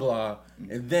 blah blah,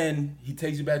 and then he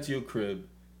takes you back to your crib.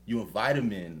 You invite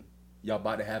him in. Y'all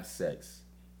about to have sex,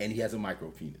 and he has a micro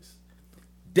penis.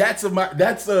 That's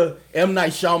a M.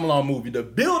 Night Shyamalan movie. The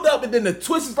build up and then the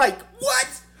twist is like, what?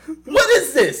 What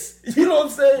is this? You know what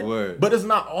I'm saying? Word. But it's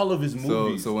not all of his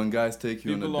movies. So when guys take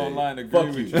you People on a date, online agree Fuck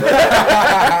with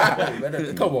you.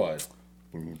 you. Come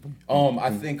on. I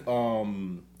think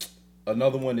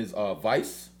another one is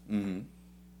Vice.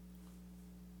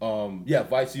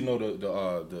 Vice. You know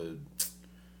the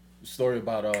story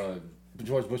about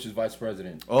George Bush's vice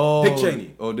president. Oh, Dick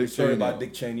Cheney. Oh, Dick story Cheney. about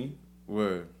Dick Cheney.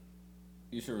 Word.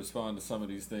 You should respond to some of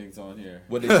these things on here.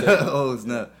 What they say? Oh,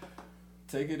 snap.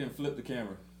 Take it and flip the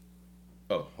camera.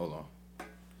 Oh, hold on.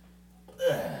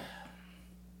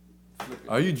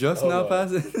 Are you just now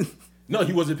passing? No,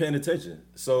 he wasn't paying attention.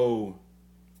 So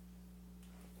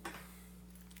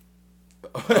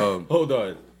hold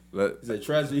on. He said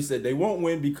tragedy. He said they won't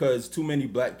win because too many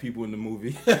black people in the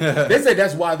movie. They said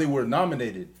that's why they were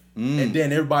nominated. And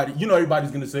then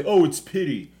everybody's gonna say, "Oh, it's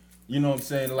pity." You know what I'm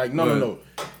saying? Like, no.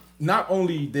 Not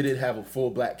only did it have a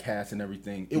full black cast and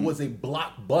everything, it was a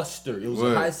blockbuster. It was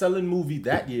a high-selling movie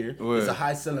that year. It's a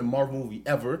high-selling Marvel movie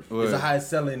ever. It's a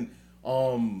high-selling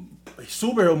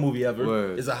superhero movie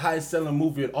ever. It's a high-selling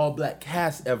movie with all-black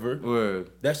cast ever.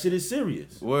 That shit is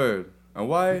serious. And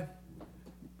why?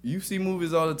 You see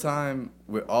movies all the time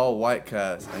with all white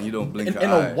cast and you don't blink an eye.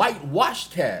 And a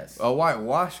whitewashed cast. A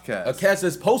whitewashed cast. A cast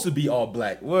that's supposed to be all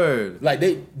black. Like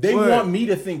they want me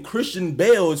to think Christian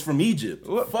Bale is from Egypt.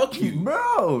 Fuck you.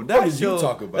 Bro, What did you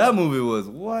talk about? That movie was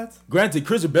what? Granted,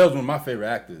 Christian Bale's one of my favorite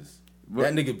actors.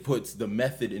 That nigga puts the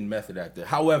method in method actor.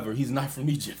 However, he's not from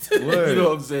Egypt. You know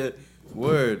what I'm saying?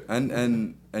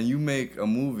 And you make a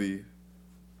movie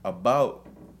about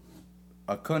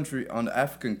a country on the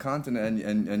African continent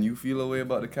and you feel a way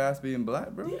about the cast being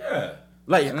black, bro? Yeah.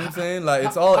 Like, You know what I'm saying? Like,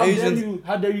 it's all how Asians.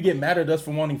 How dare you get mad at us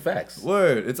for wanting facts?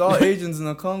 Word. It's all Asians in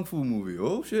a kung fu movie.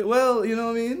 Oh, shit. Well, you know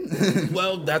what I mean?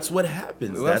 Well, that's what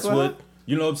happens. Well, That's that's what, what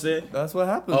you know what I'm saying? That's what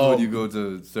happens when you go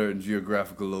to certain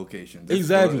geographical locations.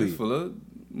 Exactly. It's full of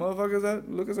motherfuckers that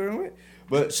look a certain way.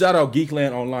 But, Shout out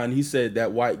Geekland Online. He said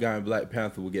that white guy in Black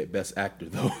Panther will get Best Actor,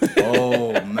 though.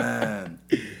 oh, man.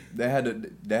 They had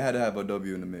to have a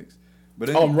W in the mix. But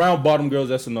then, Round Bottom Girls,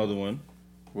 that's another one.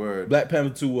 word. Black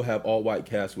Panther 2 will have all white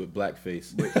cast with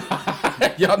blackface.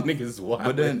 Y'all niggas wild.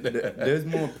 But then there's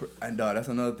more, and that's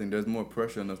another thing. There's more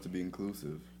pressure on us to be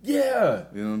inclusive. Yeah.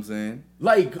 You know what I'm saying?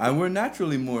 Like, And we're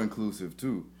naturally more inclusive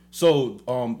too. so,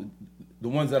 the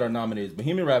ones that are nominated is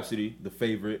Bohemian Rhapsody, The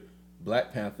Favorite,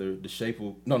 Black Panther, The Shape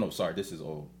of... No, sorry, this is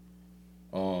old.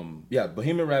 Yeah,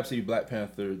 Bohemian Rhapsody, Black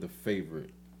Panther, The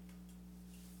Favorite,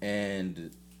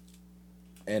 and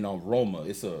Roma.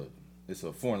 It's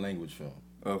a foreign language film.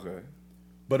 Okay.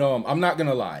 But I'm not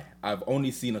gonna lie, I've only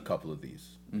seen a couple of these.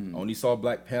 I only saw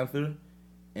Black Panther,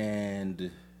 and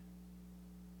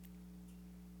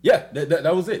yeah,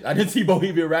 that was it. I didn't see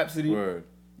Bohemian Rhapsody. Word.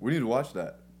 We need to watch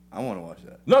that. I want to watch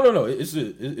that. No.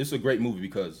 It's a great movie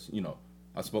because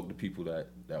I spoke to people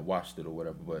that watched it or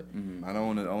whatever. But And I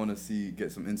want to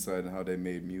get some insight on how they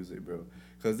made music, bro.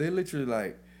 Cause they literally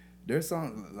like their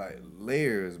songs like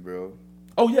layers, bro.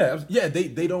 oh yeah,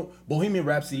 they don't. Bohemian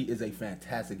Rhapsody is a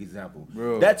fantastic example.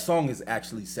 Bro. That song is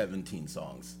actually 17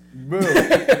 songs. Bro,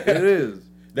 it is.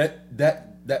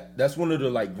 That's one of the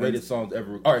like greatest songs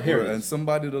ever. All right, here Bro, it is. and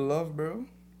Somebody to Love, bro.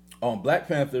 Black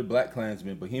Panther, Black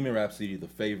Klansman, Bohemian Rhapsody, The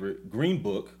Favorite, Green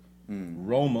Book,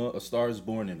 Roma, A Star Is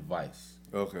Born, and Vice.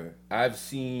 Okay. I've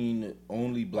seen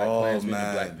only Black Oh, Klansman man.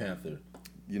 and Black Panther.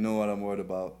 You know what I'm worried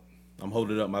about? I'm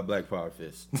holding up my Black Power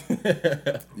fist.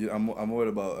 Yeah, I'm worried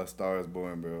about A Star Is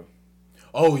Born, bro.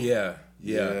 Oh yeah.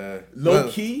 Yeah. Low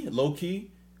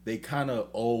key, they kind of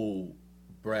owe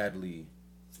Bradley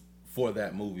for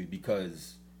that movie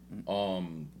because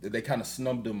they kind of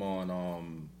snubbed him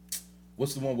on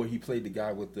what's the one where he played the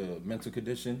guy with the mental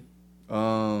condition?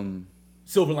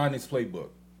 Silver Linings Playbook.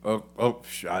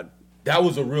 Shot. That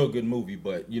was a real good movie,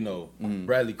 but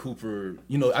Bradley Cooper,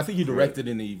 I think he directed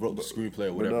and he wrote the screenplay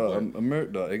or whatever.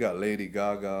 America, they got Lady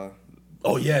Gaga.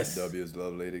 Oh yes, W's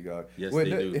love Lady Gaga. Yes,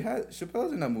 Wait, they do. It had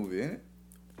Chappelle's in that movie, ain't it?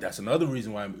 that's another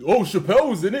reason why Chappelle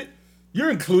was in it. You're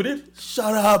included.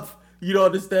 Shut up. You don't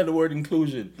understand the word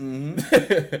inclusion.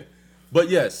 But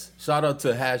yes, shout out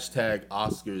to hashtag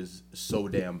Oscars so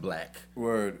damn black.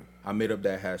 Word. I made up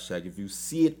that hashtag. If you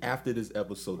see it after this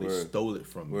episode, they Word. stole it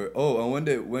from me. Word. Oh,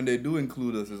 and when they do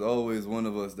include us, there's always one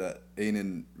of us that ain't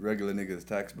in regular niggas'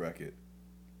 tax bracket.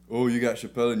 Oh, you got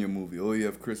Chappelle in your movie. Oh, you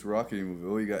have Chris Rock in your movie.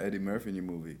 Oh, you got Eddie Murphy in your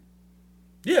movie.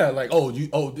 Yeah, like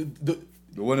the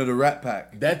The one of the Rat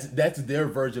Pack. that's their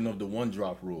version of the one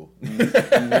drop rule.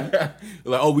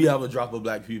 Like, we have a drop of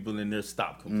black people in there.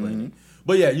 Stop complaining.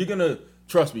 But yeah,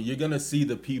 trust me, you're gonna see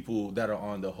the people that are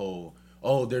on the whole.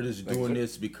 Oh, they're just doing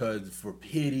this because for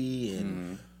pity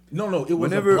and no. It was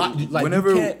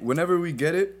whenever we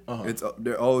get it,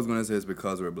 they're always gonna say it's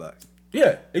because we're black.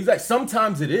 Yeah, exactly.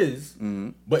 Sometimes it is,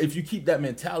 but if you keep that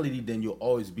mentality, then you'll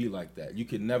always be like that. You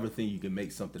can never think you can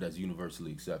make something that's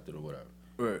universally accepted or whatever.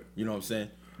 Right. You know what I'm saying?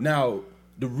 Now,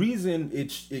 the reason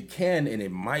it can and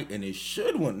it might and it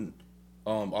should win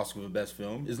Oscar for Best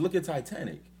Film is look at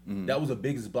Titanic. That was the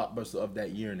biggest blockbuster of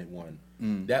that year and it won.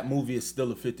 That movie is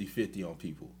still a 50-50 on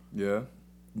people. Yeah.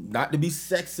 Not to be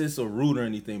sexist or rude or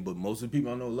anything, but most of the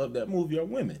people I know who love that movie are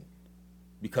women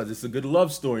because it's a good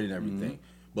love story and everything.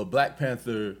 But Black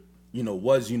Panther,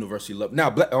 was universally loved. Now,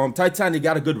 Titanic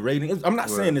got a good rating. I'm not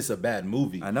saying it's a bad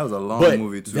movie. And that was a long but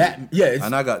movie too.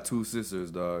 And I got two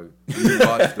sisters, dog. You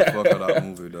watched the fuck out of that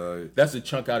movie, dog. That's a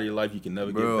chunk out of your life you can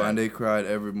never get back. And they cried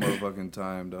every motherfucking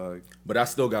time, dog. But I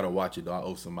still gotta watch it though. I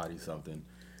owe somebody something.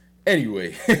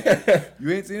 Anyway.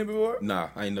 You ain't seen it before? Nah,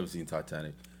 I ain't never seen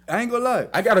Titanic. I ain't gonna lie.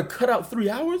 I gotta cut out 3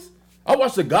 hours? I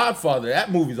watched The Godfather.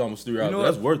 That movie's almost 3 hours. know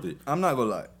That's what? worth it. I'm not gonna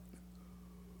lie.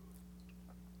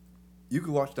 You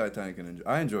could watch Titanic and enjoy.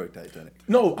 I enjoyed Titanic.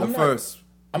 No, I'm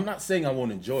not saying I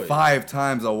won't enjoy it. 5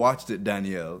 times I watched it,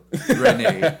 Danielle.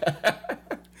 Renee.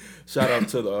 Shout out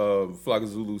to the Flocka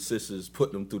Zulu sisters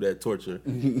putting them through that torture.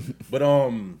 But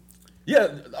yeah,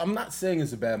 I'm not saying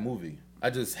it's a bad movie. I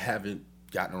just haven't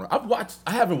gotten around.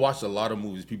 I haven't watched a lot of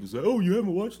movies. People say, "Oh, you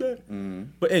haven't watched that?"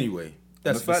 But anyway,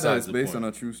 that's The fact that it's the based point. on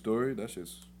a true story, that's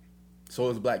just... So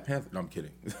is Black Panther. No, I'm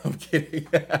kidding. I'm kidding.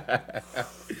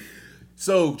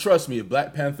 So trust me, if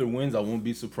Black Panther wins, I won't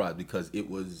be surprised because it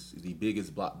was the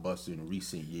biggest blockbuster in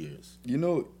recent years. You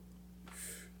know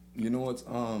what's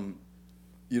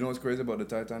You know what's crazy about the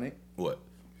Titanic? What?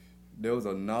 There was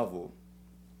a novel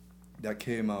that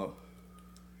came out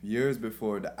years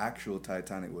before the actual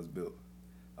Titanic was built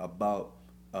about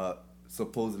a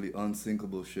supposedly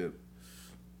unsinkable ship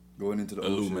going into the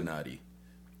Illuminati.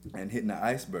 ocean and hitting the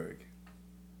iceberg.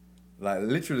 Like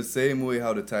literally the same way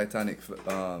how the Titanic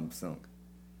sunk.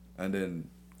 And then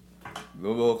a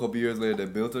couple years later, they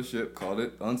built a ship, called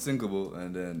it unsinkable,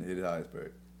 and then hit the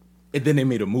iceberg. And then they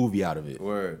made a movie out of it.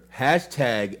 Word.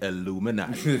 Hashtag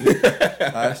Illuminati.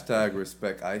 Hashtag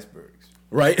respect icebergs.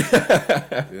 Right? You know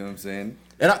what I'm saying?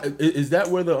 And is that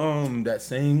where the that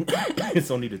saying "it's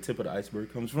only the tip of the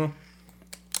iceberg" comes from?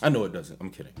 I know it doesn't. I'm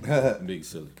kidding. I'm being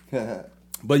silly.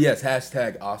 But yes,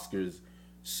 hashtag Oscars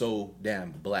so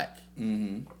damn black.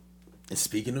 Mm-hmm. And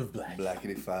speaking of black,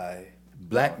 Blackity-fi.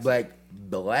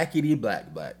 blackity black.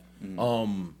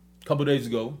 Couple days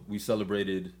ago we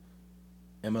celebrated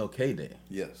MLK Day.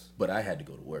 Yes. But I had to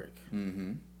go to work.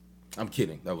 Mm-hmm. I'm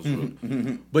kidding. That was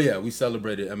rude. But yeah, we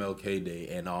celebrated MLK Day,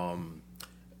 and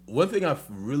one thing I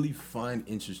really find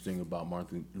interesting about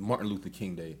Martin Luther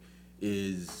King Day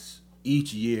is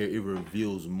each year it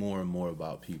reveals more and more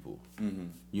about people. Mm-hmm.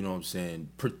 You know what I'm saying?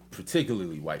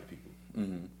 Particularly white people.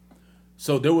 Mm-hmm.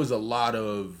 So there was a lot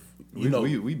of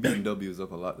we beating W's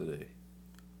up a lot today.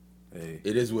 Hey.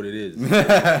 It is what it is. You know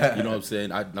what I'm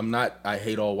saying? I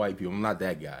hate all white people. I'm not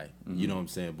that guy. Mm-hmm. You know what I'm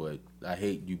saying? But I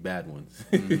hate you bad ones.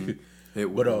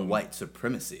 Mm-hmm. But white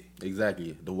supremacy.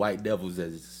 Exactly. The white devils,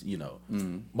 as you know,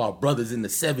 my brothers in the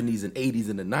 70s and 80s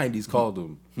and the 90s called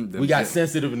them. We got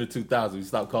sensitive in the 2000s. We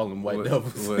stopped calling them white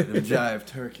devils. The jive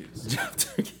turkeys.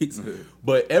 Jive turkeys.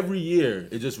 But every year,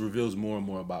 it just reveals more and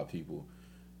more about people.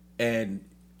 And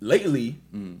lately,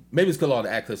 maybe it's because of all the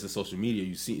access to social media,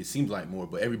 you see, it seems like more,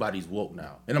 but everybody's woke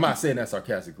now. And I'm not saying that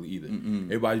sarcastically either.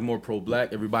 Everybody's more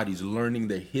pro-black. Everybody's learning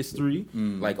their history,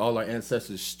 like all our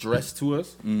ancestors stressed to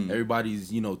us.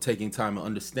 Everybody's, taking time and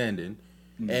understanding.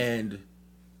 And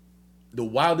the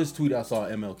wildest tweet I saw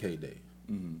on MLK Day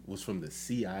was from the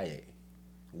CIA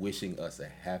wishing us a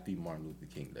happy Martin Luther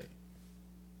King Day.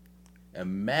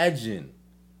 Imagine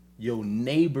your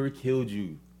neighbor killed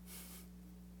you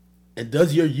and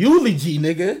does your eulogy,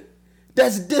 nigga.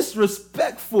 That's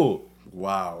disrespectful.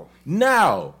 Wow.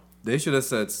 Now. They should have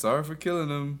said, sorry for killing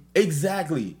him.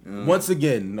 Exactly. Once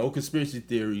again, no conspiracy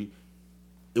theory.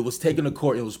 It was taken to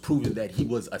court. It was proven that he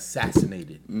was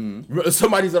assassinated.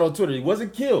 Somebody said on Twitter, he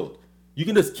wasn't killed. You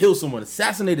can just kill someone.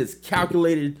 Assassinated is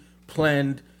calculated,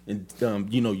 planned, and,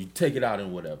 you take it out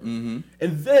and whatever. And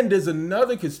then there's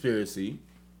another conspiracy,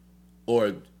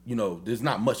 or... there's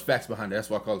not much facts behind it. That's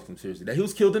why I call it conspiracy. That he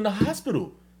was killed in the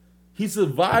hospital. He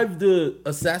survived the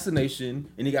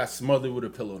assassination, and he got smothered with a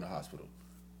pillow in the hospital.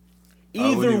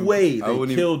 Either way,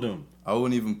 they killed him. I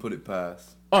wouldn't even put it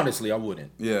past. Honestly, I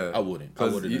wouldn't. Yeah. I wouldn't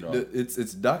at all.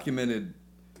 It's documented.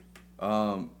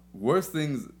 Worse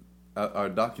things are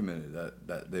documented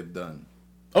that they've done.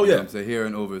 Oh, yeah. You know what I'm saying? Here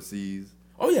and overseas.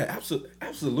 Oh, yeah.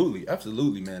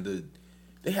 Absolutely, man.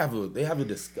 They have a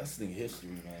disgusting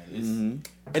history, man.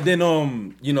 And then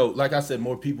like I said,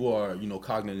 more people are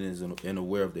cognizant and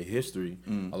aware of their history.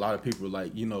 A lot of people are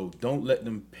like, don't let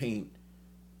them paint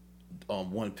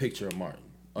one picture of Martin.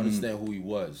 Understand who he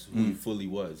was, who he fully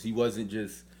was. He wasn't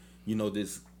just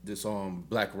this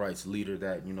black rights leader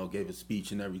that gave a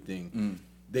speech and everything.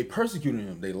 They persecuted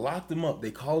him. They locked him up.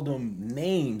 They called him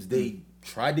names. They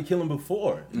tried to kill him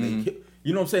before. And they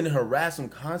you know what I'm saying? They harass him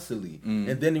constantly,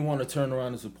 and then they want to turn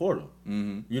around and support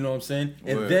him. You know what I'm saying?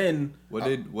 And then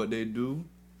what they do,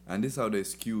 and this is how they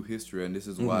skew history, and this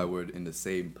is why we're in the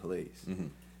same place.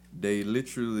 They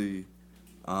literally,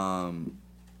 right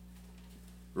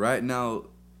now,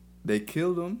 they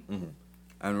killed him,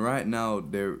 and right now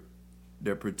they're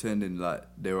pretending like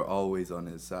they were always on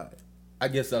his side. I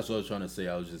guess that's what I was trying to say.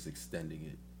 I was just extending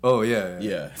it. Oh yeah.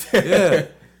 Yeah.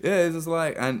 It's just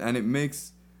like and it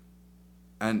makes.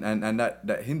 And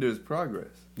that hinders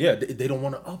progress. Yeah, they don't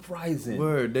want an uprising.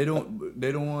 Word, they don't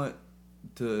want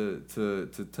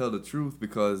to tell the truth,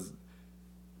 because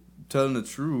telling the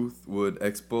truth would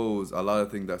expose a lot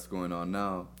of things that's going on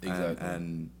now. Exactly.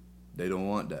 And they don't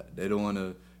want that. They don't want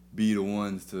to be the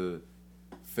ones to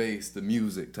face the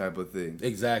music type of thing.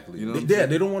 Exactly. You know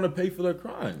they don't want to pay for their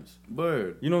crimes.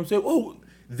 Word. You know what I'm saying? Oh,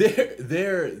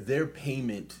 their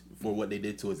payment for what they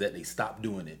did to us, that they stopped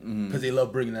doing it because they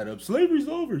love bringing that up. Slavery's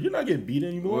over. You're not getting beat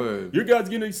anymore. Word. Your guy's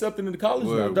getting accepted into college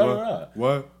now.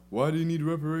 Why do you need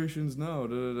reparations now?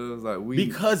 It's like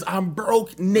because I'm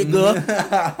broke, nigga.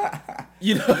 That's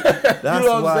you know what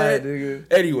I'm why, saying? nigga.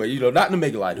 Anyway, not to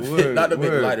make light of it. Not to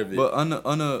make light of it. But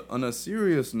on a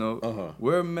serious note,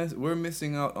 we're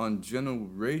missing out on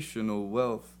generational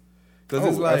wealth, Because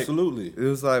it's like absolutely. It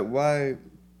was like why?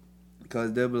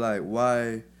 Because they'll be like,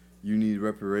 why you need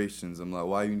reparations? I'm like,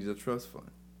 why you need a trust fund?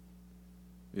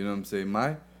 You know what I'm saying?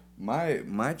 My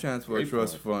chance for a Great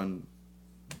trust point. fund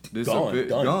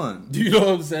gone. Do you know what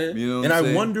I'm saying? You know what and I'm I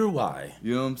saying? wonder why.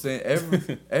 You know what I'm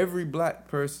saying? Every black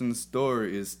person's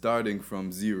story is starting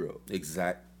from zero.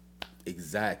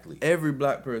 Exactly. Every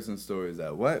black person's story is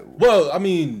that. What? Well, I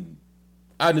mean,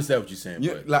 I understand what you're saying.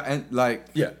 Yeah, But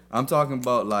yeah. I'm talking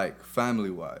about like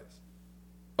family wise.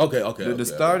 Okay. The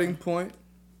starting point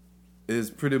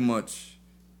is pretty much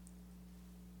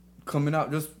coming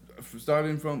out just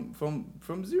starting from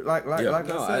zero. Like No, I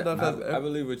said, I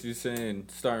believe what you're saying,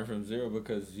 starting from zero,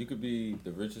 because you could be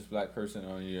the richest black person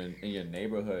in your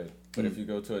neighborhood, but if you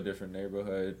go to a different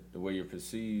neighborhood, the way you're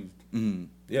perceived,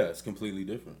 Yeah, it's completely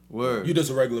different. Word. You're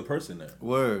just a regular person there.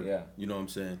 Word. yeah, You know what I'm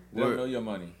saying? they don't Word. know your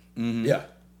money. Yeah.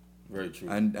 Very true.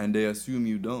 And they assume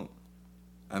you don't,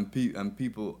 and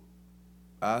people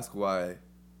ask why,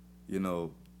 you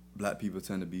know, black people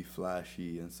tend to be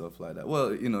flashy and stuff like that.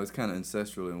 Well, you know, it's kind of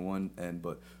ancestral in one end,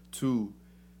 but two,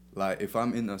 like if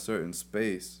I'm in a certain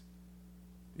space,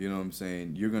 you know what I'm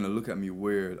saying, you're gonna look at me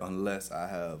weird unless I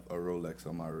have a Rolex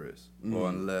on my wrist, or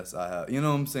unless I have, you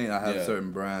know what I'm saying, I have Yeah.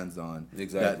 certain brands on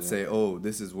Exactly. that say, oh,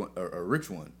 this is a rich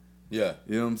one. yeah.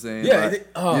 You know what I'm saying? Yeah.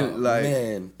 Like,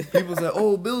 Man. people say,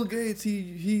 "Oh, Bill Gates,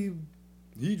 he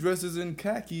dresses in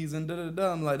khakis and da da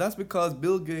da." I'm like, that's because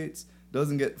Bill Gates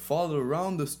doesn't get followed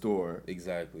around the store.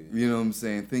 Exactly. You know what I'm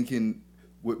saying? Thinking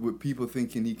with people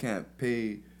thinking he can't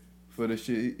pay for the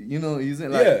shit. You know, he's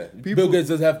in like Yeah. people. Bill Gates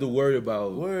doesn't have to worry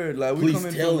about Word, like we police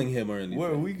coming telling from, him or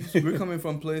anything. we're coming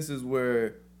from places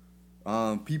where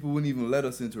people wouldn't even let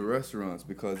us into restaurants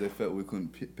because they felt we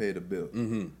couldn't pay the bill.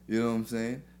 Mm-hmm. You know what I'm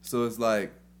saying? So it's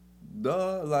like,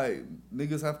 duh, like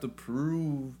niggas have to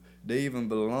prove they even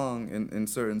belong in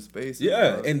certain spaces.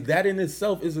 Yeah, dog. and that in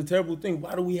itself is a terrible thing.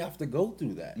 Why do we have to go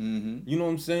through that? Mhm. You know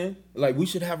what I'm saying? Like, we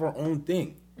should have our own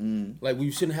thing. Like,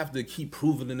 we shouldn't have to keep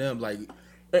proving to them. Like,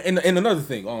 and another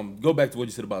thing, go back to what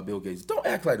you said about Bill Gates. Don't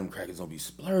act like them crackers don't be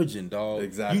splurging, dog.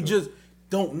 Exactly. You just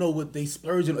don't know what they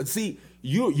splurging. See,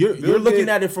 you're looking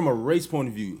at it from a race point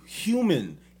of view.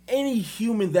 Any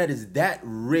human that is that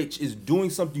rich is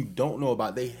doing something you don't know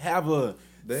about. They have a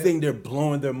thing they're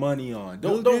blowing their money on.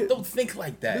 Don't think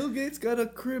like that. Bill Gates got a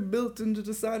crib built into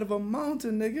the side of a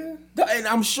mountain, nigga. And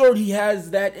I'm sure he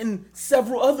has that in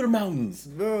several other mountains.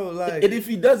 Bro, like, And if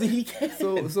he doesn't, he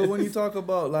can. so when you talk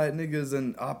about like niggas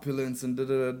and opulence and da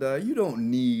da da da, you don't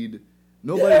need.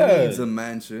 Nobody needs a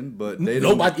mansion, but they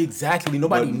don't.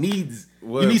 Nobody needs.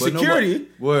 Word, You need but security.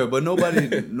 But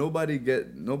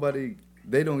nobody.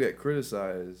 They don't get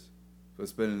criticized for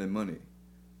spending their money.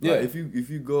 Yeah. Like, if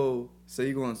you go, say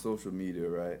you go on social media,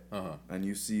 right, Uh-huh. and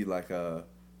you see like a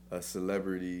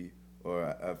celebrity or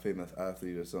a famous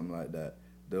athlete or something like that,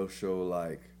 they'll show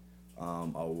like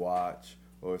a watch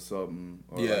or something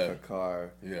or Yeah. like a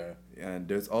car, Yeah. and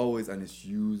there's always, and it's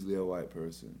usually a white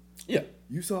person. Yeah.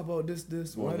 You saw about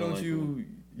this. More Why than don't likely. you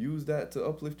use that to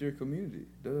uplift your community?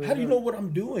 How do you know what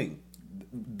I'm doing?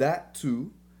 That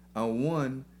too, and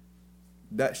one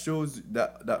that shows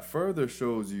that further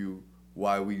shows you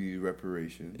why we need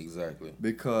reparations, Exactly.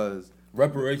 because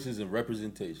Reparations and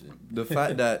representation. the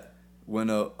fact that when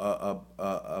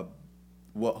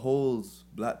what holds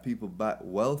black people back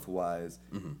wealth wise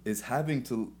is having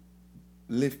to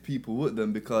lift people with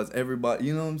them, because everybody,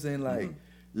 you know what I'm saying, like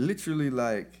literally,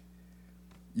 like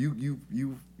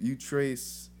you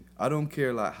trace, I don't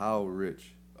care like how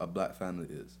rich a black family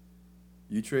is,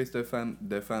 you trace their family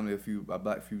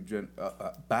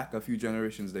back a few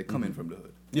generations, they come in from the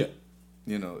hood, Yeah.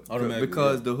 you know, Automatically,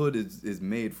 because yeah. the hood is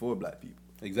made for black people.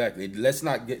 Exactly. Let's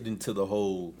not get into the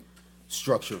whole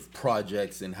structure of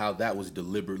projects and how that was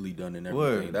deliberately done and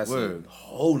everything. Word, That's word. a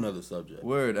whole nother subject.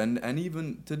 Word, and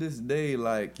even to this day,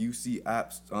 like you see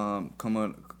apps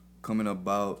coming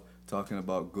about talking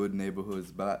about good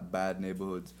neighborhoods, bad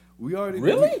neighborhoods. We already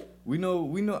Really? we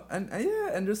know, and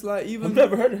yeah, and just like I've even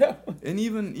never heard of that one. and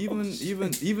even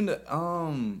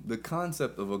the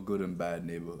concept of a good and bad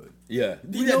neighborhood. Yeah.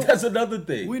 We know- That's another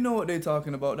thing. We know what they're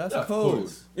talking about. That's Of code.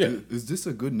 course. Yeah. Is this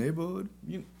a good neighborhood?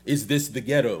 Is this the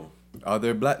ghetto? Are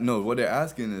there black? No, what they're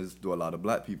asking is, do a lot of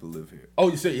black people live here? Oh,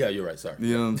 you say, yeah, you're right. Sorry.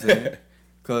 You know what I'm saying?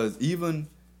 Because even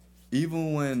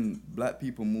when black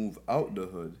people move out the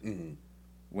hood,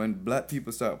 when black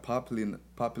people start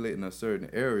populating a certain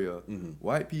area,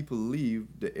 white people leave,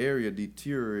 the area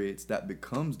deteriorates, that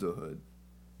becomes the hood.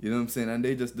 You know what I'm saying? And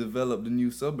they just develop the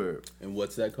new suburb. And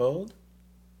what's that called?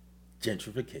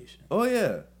 Gentrification. Oh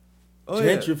yeah, Oh,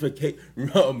 yeah. Gentrification.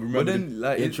 Remember then, the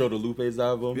like, intro to Lupe's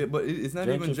album? Yeah, but it's not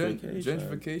even Gentrification.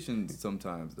 gentrification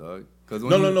sometimes, dog. Because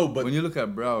but when you look at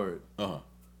Broward, Uh-huh.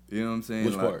 you know what I'm saying?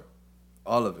 Which like, part?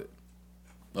 All of it.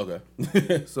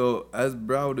 Okay. So as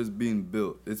Broward is being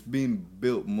built, it's being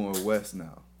built more west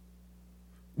now.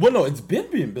 Well, no, it's been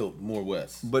being built more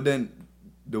west. But then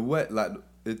the west, like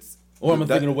it's. Or am I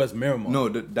that- thinking of West Miramar? No,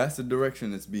 that's the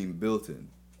direction it's being built in.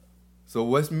 So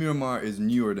West Miramar is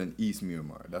newer than East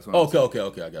Miramar. That's what. I'm saying.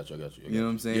 Okay. I got you. You know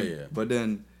what I'm saying? Yeah. But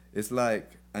then it's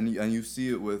like, and you see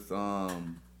it with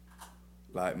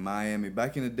like Miami.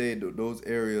 Back in the day, those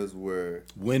areas were,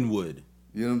 Wynwood.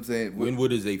 you know what I'm saying?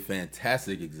 Wynwood is a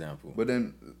fantastic example. But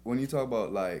then when you talk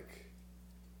about like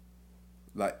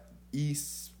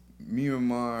East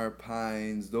Miramar,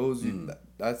 Pines, those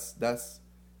that's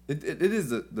it is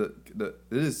the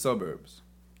it is suburbs.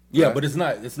 Yeah, right? but it's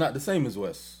not the same as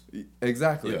West.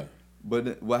 Exactly. Yeah.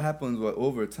 But what happens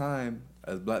over time,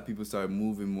 as black people started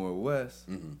moving more west,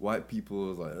 white people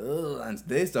was like, ugh, and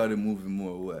they started moving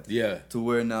more west. Yeah. To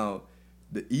where now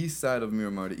the east side of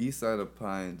Miramar, the east side of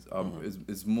Pines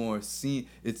is more seen.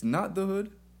 It's not the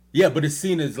hood. Yeah, but it's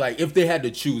seen as like if they had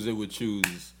to choose, they would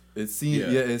choose. It's seen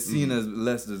it's seen as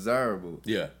less desirable.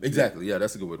 Yeah, exactly. Yeah,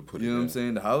 that's a good way to put it. You know what I'm yeah.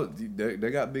 saying? The house,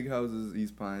 they got big houses,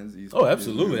 East Pines. Oh,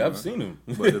 absolutely. I've seen them.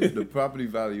 But the property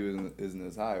value isn't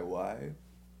as high. Why?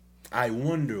 I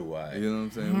wonder why. You know what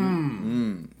I'm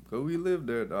saying? Cause we live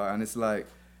there, dog, and it's like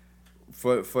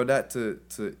for that to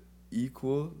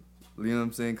equal. You know what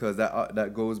I'm saying? Cause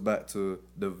that goes back to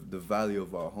the value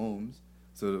of our homes.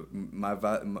 So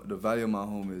the value of my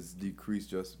home is decreased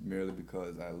just merely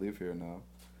because I live here now.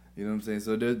 You know what I'm saying?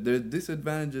 So there's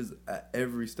disadvantages at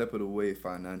every step of the way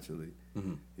financially.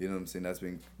 Mm-hmm. You know what I'm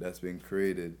saying? That's been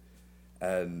created,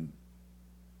 and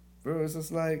bro, it's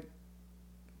just like.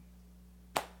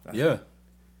 Yeah,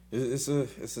 it's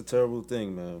a terrible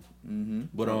thing, man. Mm-hmm.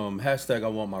 But hashtag I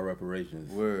want my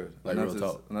reparations. Word. Like real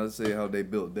talk. Not to say how they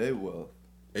built their wealth.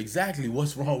 Exactly.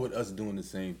 What's wrong with us doing the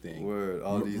same thing? Word.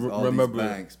 All these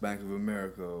banks, Bank of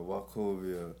America,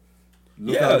 Wachovia.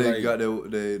 Look how they got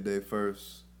their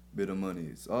first bit of money.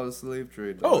 It's all the slave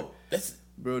trade. Dog. Oh, that's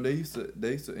bro. They used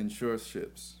to insure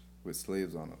ships with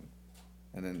slaves on them,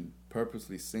 and then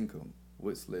purposely sink them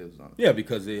with slaves on them. yeah,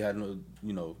 because they had no,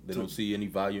 they don't see any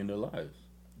value in their lives,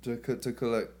 To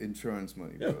collect insurance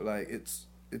money. Bro. Yeah. Like it's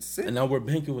sick. and now we're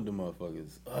banking with the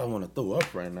motherfuckers. I want to throw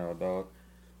up right now, dog.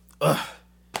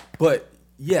 But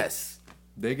yes,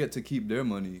 They get to keep their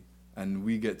money, and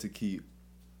we get to keep.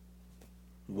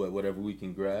 whatever we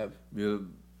can grab.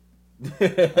 And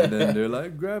then they're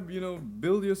like,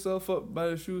 build yourself up by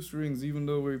the shoestrings, even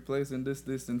though we're placing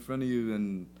this in front of you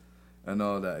and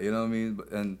all that. You know what I mean?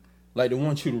 And Like they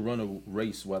want you to run a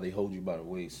race while they hold you by the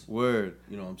waist. word,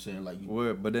 You know what I'm saying? Like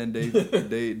word. But then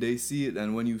they see it,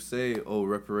 and when you say, oh,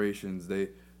 reparations, the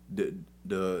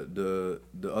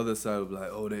other side of like,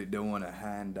 oh, they want a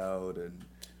handout and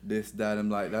this, that. I'm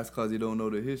like, that's because you don't know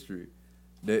the history.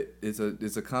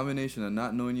 It's a combination of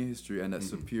not knowing your history and that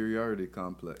superiority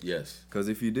complex. yes. Because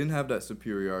if you didn't have that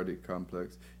superiority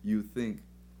complex, you think,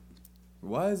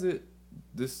 why is it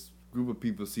this group of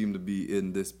people seem to be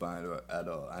in this bind at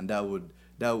all? And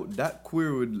that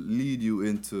query would lead you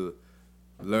into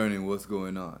learning what's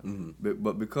going on.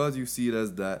 But because you see it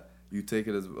as that, you take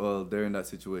it as, well, they're in that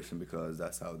situation because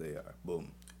that's how they are.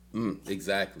 Boom.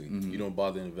 Exactly. You don't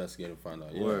bother to investigate and find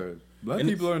out. Yeah. Word. Black And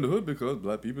people are in the hood because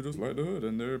black people just like the hood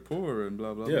and they're poor and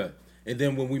blah, blah, Yeah. blah. And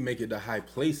then when we make it to high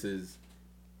places,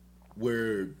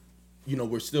 we're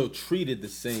still treated the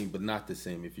same, but not the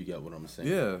same, if you get what I'm saying.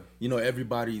 Yeah.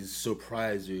 Everybody's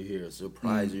surprised you're here,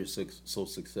 surprised you're so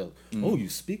successful. Oh, you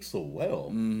speak so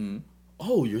well.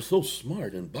 Oh, you're so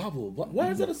smart and blah, blah, blah. Why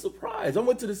is that a surprise? I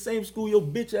went to the same school your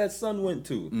bitch-ass son went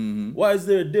to. Why is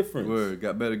there a difference? Word.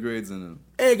 Got better grades than them.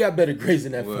 And got better grades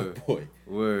than that Word. fuck boy.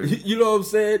 Word. You know what I'm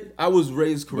saying? I was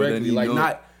raised correctly. he Like,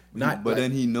 know- not But like,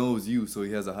 then he knows you, so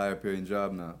he has a higher paying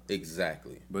job now.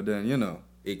 exactly. But then,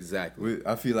 Exactly.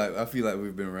 I feel like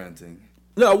we've been ranting.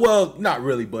 No, well, not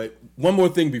really, but one more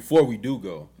thing before we do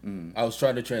go. I was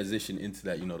trying to transition into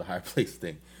that, the higher place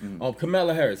thing.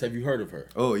 Kamala Harris, have you heard of her?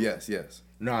 Oh, yes.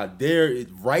 Nah,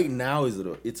 right now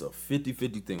it's a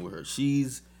 50-50 thing with her.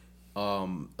 She's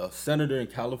a senator in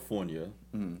California,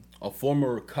 a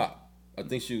former cop. I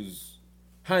think she was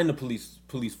high in the police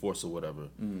force or whatever.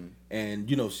 And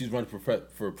she's running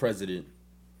for president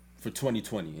for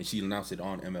 2020, and she announced it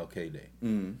on MLK Day.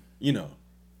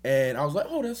 And I was like,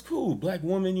 oh, that's cool. Black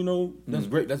woman, that's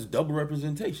great. That's double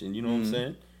representation, you know what I'm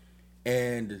saying?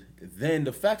 And then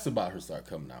the facts about her start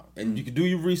coming out. And you can do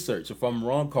your research. If I'm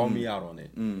wrong, call me out on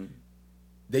it.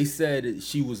 they said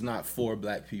she was not for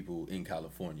black people in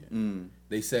California.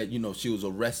 They said, you know, she was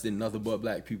arresting nothing but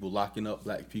black people, locking up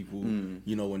black people,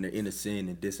 you know, when they're innocent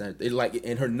and this and that. Like,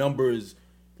 and her numbers,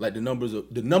 like the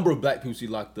number of black people she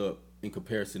locked up in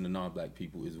comparison to non-black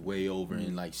people is way over.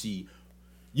 And like she,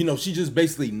 you know, she just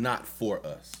basically not for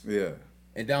us. Yeah.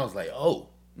 And then I was like, oh,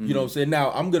 you know what I'm saying?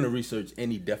 Now I'm going to research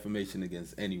any defamation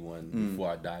against anyone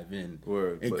before I dive in.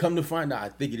 And come to find out, I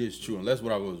think it is true, unless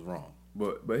what I was wrong.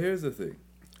 But here's the thing.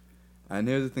 And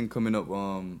here's the thing coming up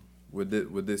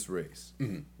with this race.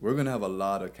 We're going to have a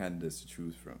lot of candidates to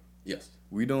choose from. Yes.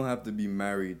 We don't have to be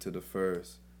married to the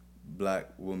first black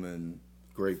woman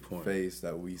Great point. face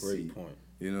that we see. Great point.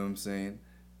 You know what I'm saying?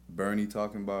 Bernie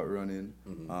talking about running.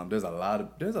 There's a lot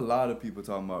of people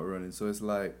talking about running. So it's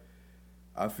like,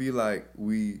 I feel like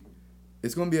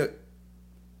it's gonna be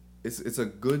it's a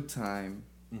good time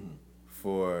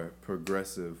for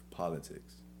progressive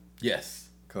politics. Yes.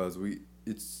 Cause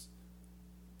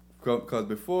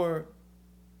before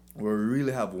we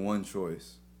really have one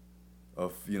choice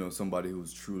of, you know, somebody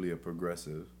who's truly a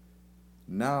progressive.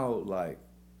 Now, like,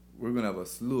 we're gonna have a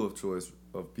slew of choice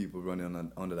of people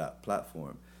running under that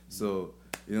platform. So,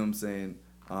 you know what I'm saying?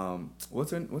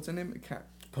 What's her name?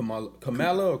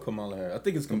 Kamala or Kamala Harris? I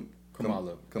think it's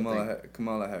Kamala.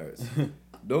 Kamala Harris.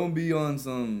 Don't be on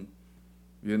some,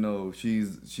 you know,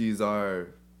 she's our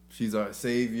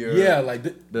savior. Yeah, like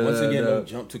once again, don't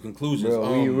jump to conclusions.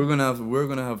 Bro, we're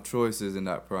gonna have choices in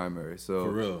that primary. So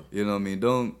for real, you know what I mean?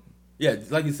 Don't. Yeah,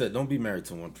 like you said, don't be married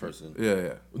to one person.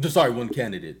 Yeah. Sorry, one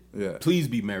candidate. Yeah. Please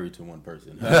be married to one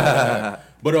person. But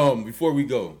before we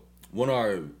go, one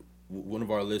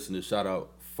of our listeners, shout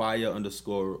out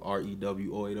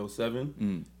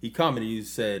Fire_REW0807. He commented. He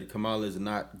said Kamala is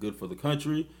not good for the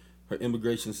country. Her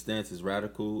immigration stance is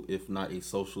radical, if not a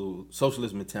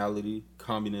socialist mentality,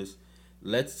 communist.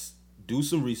 Let's do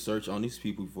some research on these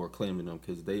people before claiming them,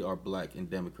 because they are black and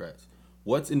Democrats.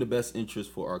 What's in the best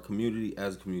interest for our community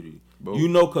as a community? Boom. You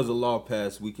know, because the law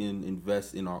passed, we can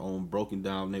invest in our own broken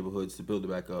down neighborhoods to build it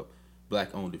back up,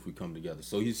 black owned, if we come together.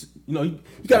 So he's, you know, you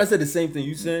kind of said the same thing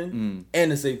you saying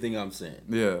and the same thing I'm saying.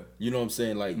 Yeah. You know what I'm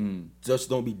saying? Like, just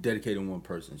don't be dedicated to one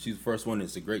person. She's the first one.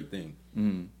 It's a great thing.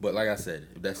 But like I said,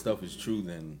 if that stuff is true,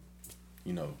 then,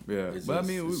 you know,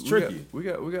 it's tricky. We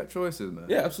got choices, man.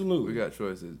 Yeah, absolutely. We got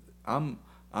choices. I'm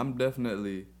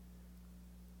definitely,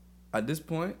 at this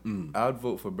point, I'd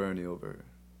vote for Bernie over her.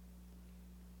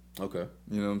 Okay.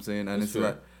 You know what I'm saying? And That's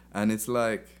it's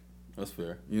like that's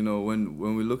fair. You know,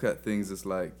 when we look at things, it's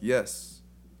like, yes,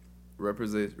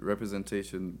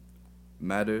 representation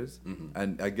matters,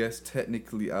 and I guess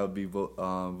technically I would be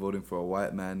voting for a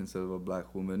white man instead of a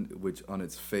black woman, which on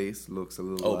its face looks a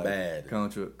little bad,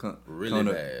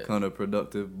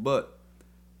 counterproductive. But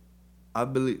I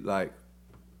believe, like,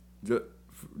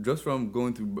 just from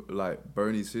going through like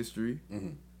Bernie's history,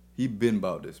 he been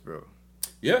about this, bro.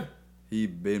 Yeah, he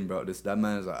been about this. That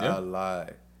man is an ally.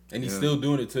 And he's still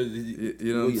doing it to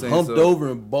you know what I'm saying? Humped over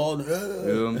and bald. You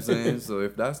know what I'm saying? So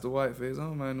if that's the white face, I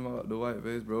don't mind about the white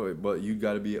face, bro. But you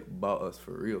got to be about us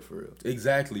for real.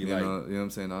 Exactly. You know what I'm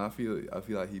saying? I feel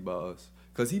like he about us,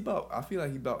 cause I feel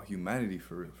like he about humanity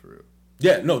for real.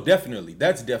 Yeah, no, definitely.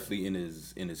 That's definitely in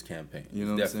his campaign. You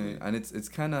know what I'm saying? And it's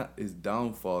kind of his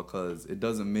downfall, cause it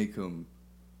doesn't make him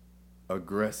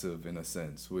aggressive in a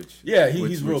sense,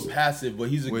 he's real passive, but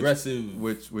he's aggressive,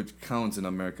 which counts in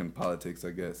American politics,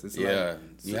 I guess. It's like,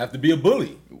 you have to be a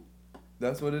bully.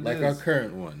 That's what it is. Like our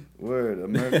current one. Word,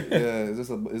 America. Yeah,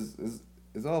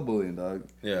 it's all bullying, dog.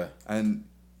 Yeah, and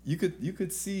you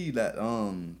could see that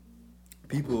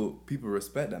people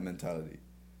respect that mentality.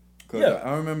 Cause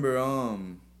I remember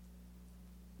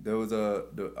there was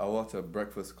I watched a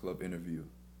Breakfast Club interview,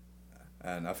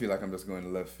 and I feel like I'm just going to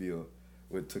left field,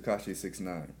 with Tekashi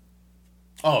 6ix9ine.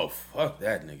 Oh, fuck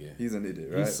that nigga. He's an idiot,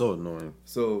 right? He's so annoying.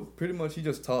 So pretty much he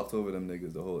just talked over them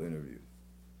niggas the whole interview.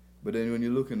 But then when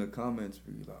you look in the comments,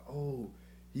 you're like, oh,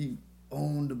 he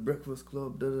owned the Breakfast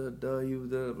Club, he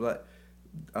was like,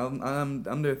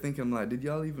 I'm there thinking, I'm like, did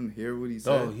y'all even hear what he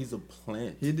said? Oh, he's a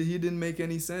plant. He didn't make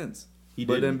any sense.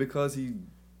 But then because he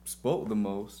spoke the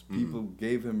most, people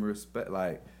gave him respect.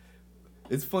 Like,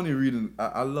 it's funny reading.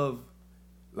 I love.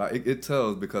 Like, it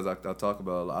tells, because I talk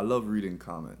about it a lot. I love reading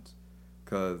comments,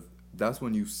 because that's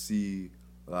when you see,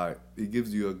 like, it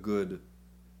gives you a good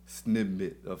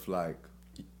snippet of, like,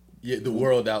 the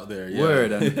world out there. Yeah.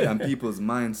 Word and people's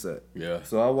mindset. Yeah.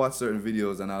 So I watch certain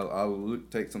videos, and I'll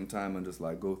take some time and just,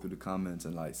 like, go through the comments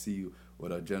and, like, see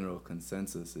what a general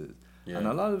consensus is. Yeah. And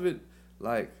a lot of it,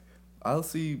 like, I'll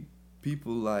see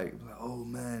people, like oh,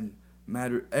 man,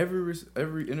 matter.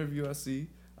 Every interview I see,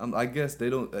 I guess they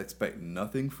don't expect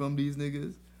nothing from these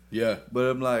niggas, Yeah. But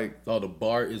I'm like, Oh, the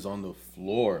bar is on the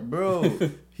floor. bro,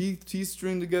 he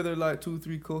stringed together like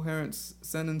 2-3 coherent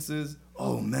sentences.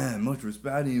 Oh man, much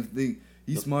respect. I didn't even think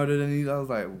he's smarter than he. I was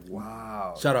like,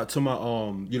 wow. Shout out to my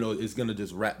it's gonna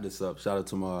just wrap this up. Shout out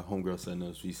to my homegirl sent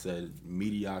us. She said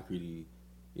mediocrity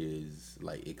is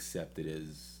like accepted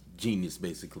as genius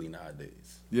basically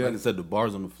nowadays. Yeah. Like I said, the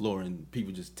bar's on the floor and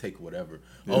people just take whatever.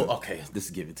 Yeah. Oh, okay,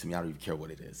 just give it to me. I don't even care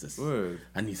what it is. Word.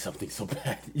 I need something so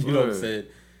bad. You know what I'm Word. saying?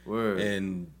 Word.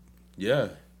 And yeah.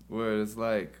 Where it's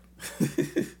like,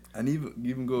 and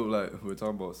even go like we're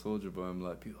talking about Soulja Boy. I'm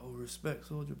like, people, respect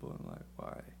Soulja Boy. I'm like,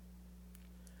 why?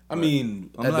 I mean,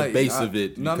 I'm at like, the base of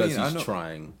it, no, I because mean, I he's know-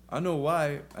 trying. I know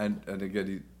why, and again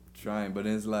he's trying, but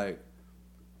it's like,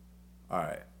 all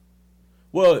right,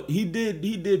 Well, he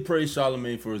did praise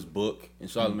Charlamagne for his book, and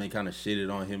Charlamagne kind of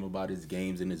shitted on him about his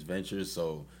games and his ventures.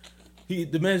 So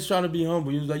the man's trying to be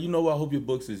humble. He was like, you know what? I hope your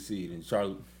book succeed. And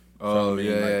Charlamagne he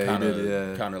did,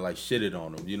 yeah. kind of like shitted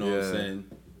on him. You know what I'm Yeah. saying?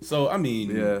 So I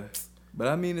mean, yeah. But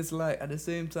I mean, it's like at the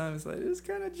same time, it's like it's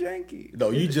kind of janky. no,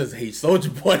 you just hate Soulja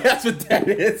Boy. That's what that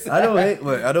is. I don't hate.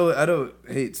 Look, I don't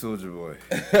hate Soulja Boy.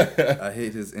 I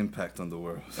hate his impact on the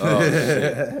world. Oh,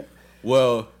 shit.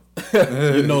 Well,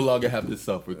 you no longer have to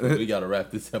suffer because we gotta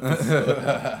wrap this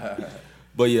episode.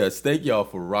 But yes, thank y'all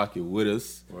for rocking with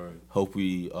us. Word. Hope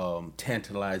we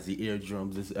tantalize the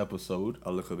eardrums this episode.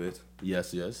 A little bit.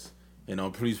 Yes.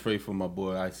 And please pray for my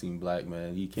boy I Seen Black,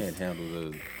 man. He can't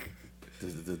handle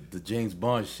the James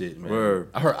Bond shit, man. Word.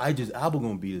 I heard Idris Elba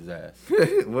gonna beat his ass.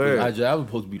 Word. Idris Elba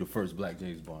supposed to be the first black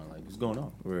James Bond. Like, what's going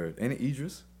on? Word. Ain't it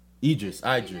Idris? Idris.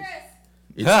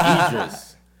 It's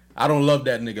Idris. I don't love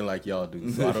that nigga like y'all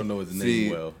do, so I don't know his See,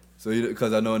 name well. So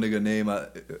because I know a nigga name,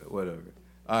 whatever.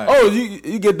 All right. Oh,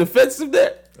 you get defensive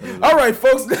there? All right,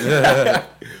 folks.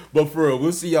 But for real,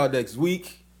 we'll see y'all next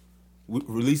week. We're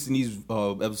releasing these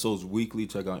episodes weekly.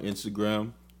 Check out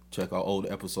Instagram. Check out old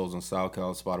episodes on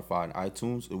SoundCloud, Spotify, and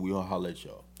iTunes. And we'll holler at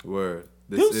y'all. Word.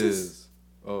 This Deuces. is.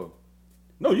 Oh.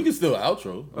 No, you can still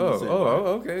outro. I'm just saying, right?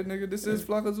 Okay, nigga. This is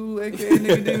Flocka Zulu, aka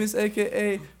Nigga Demus,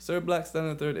 aka Sir Black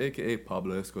Standard Third, aka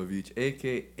Pablo Escovich,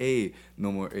 aka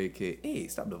No More, aka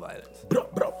Stop the Violence.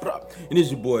 Bruh, bruh, bruh. And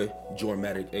it's your boy,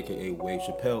 Jormatic, a.k.a. Wave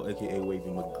Chappelle, a.k.a. Wavy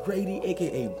McGrady,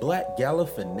 a.k.a. Black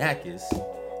Galifianakis,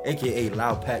 a.k.a.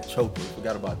 Loud Pack Choker.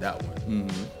 Forgot about that one.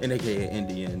 Mm-hmm. And a.k.a.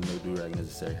 Indian, no durag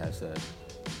necessary, hashtag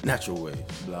natural wave.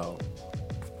 Blau.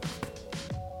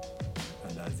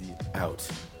 And that's it. Out.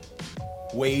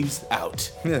 Waves out.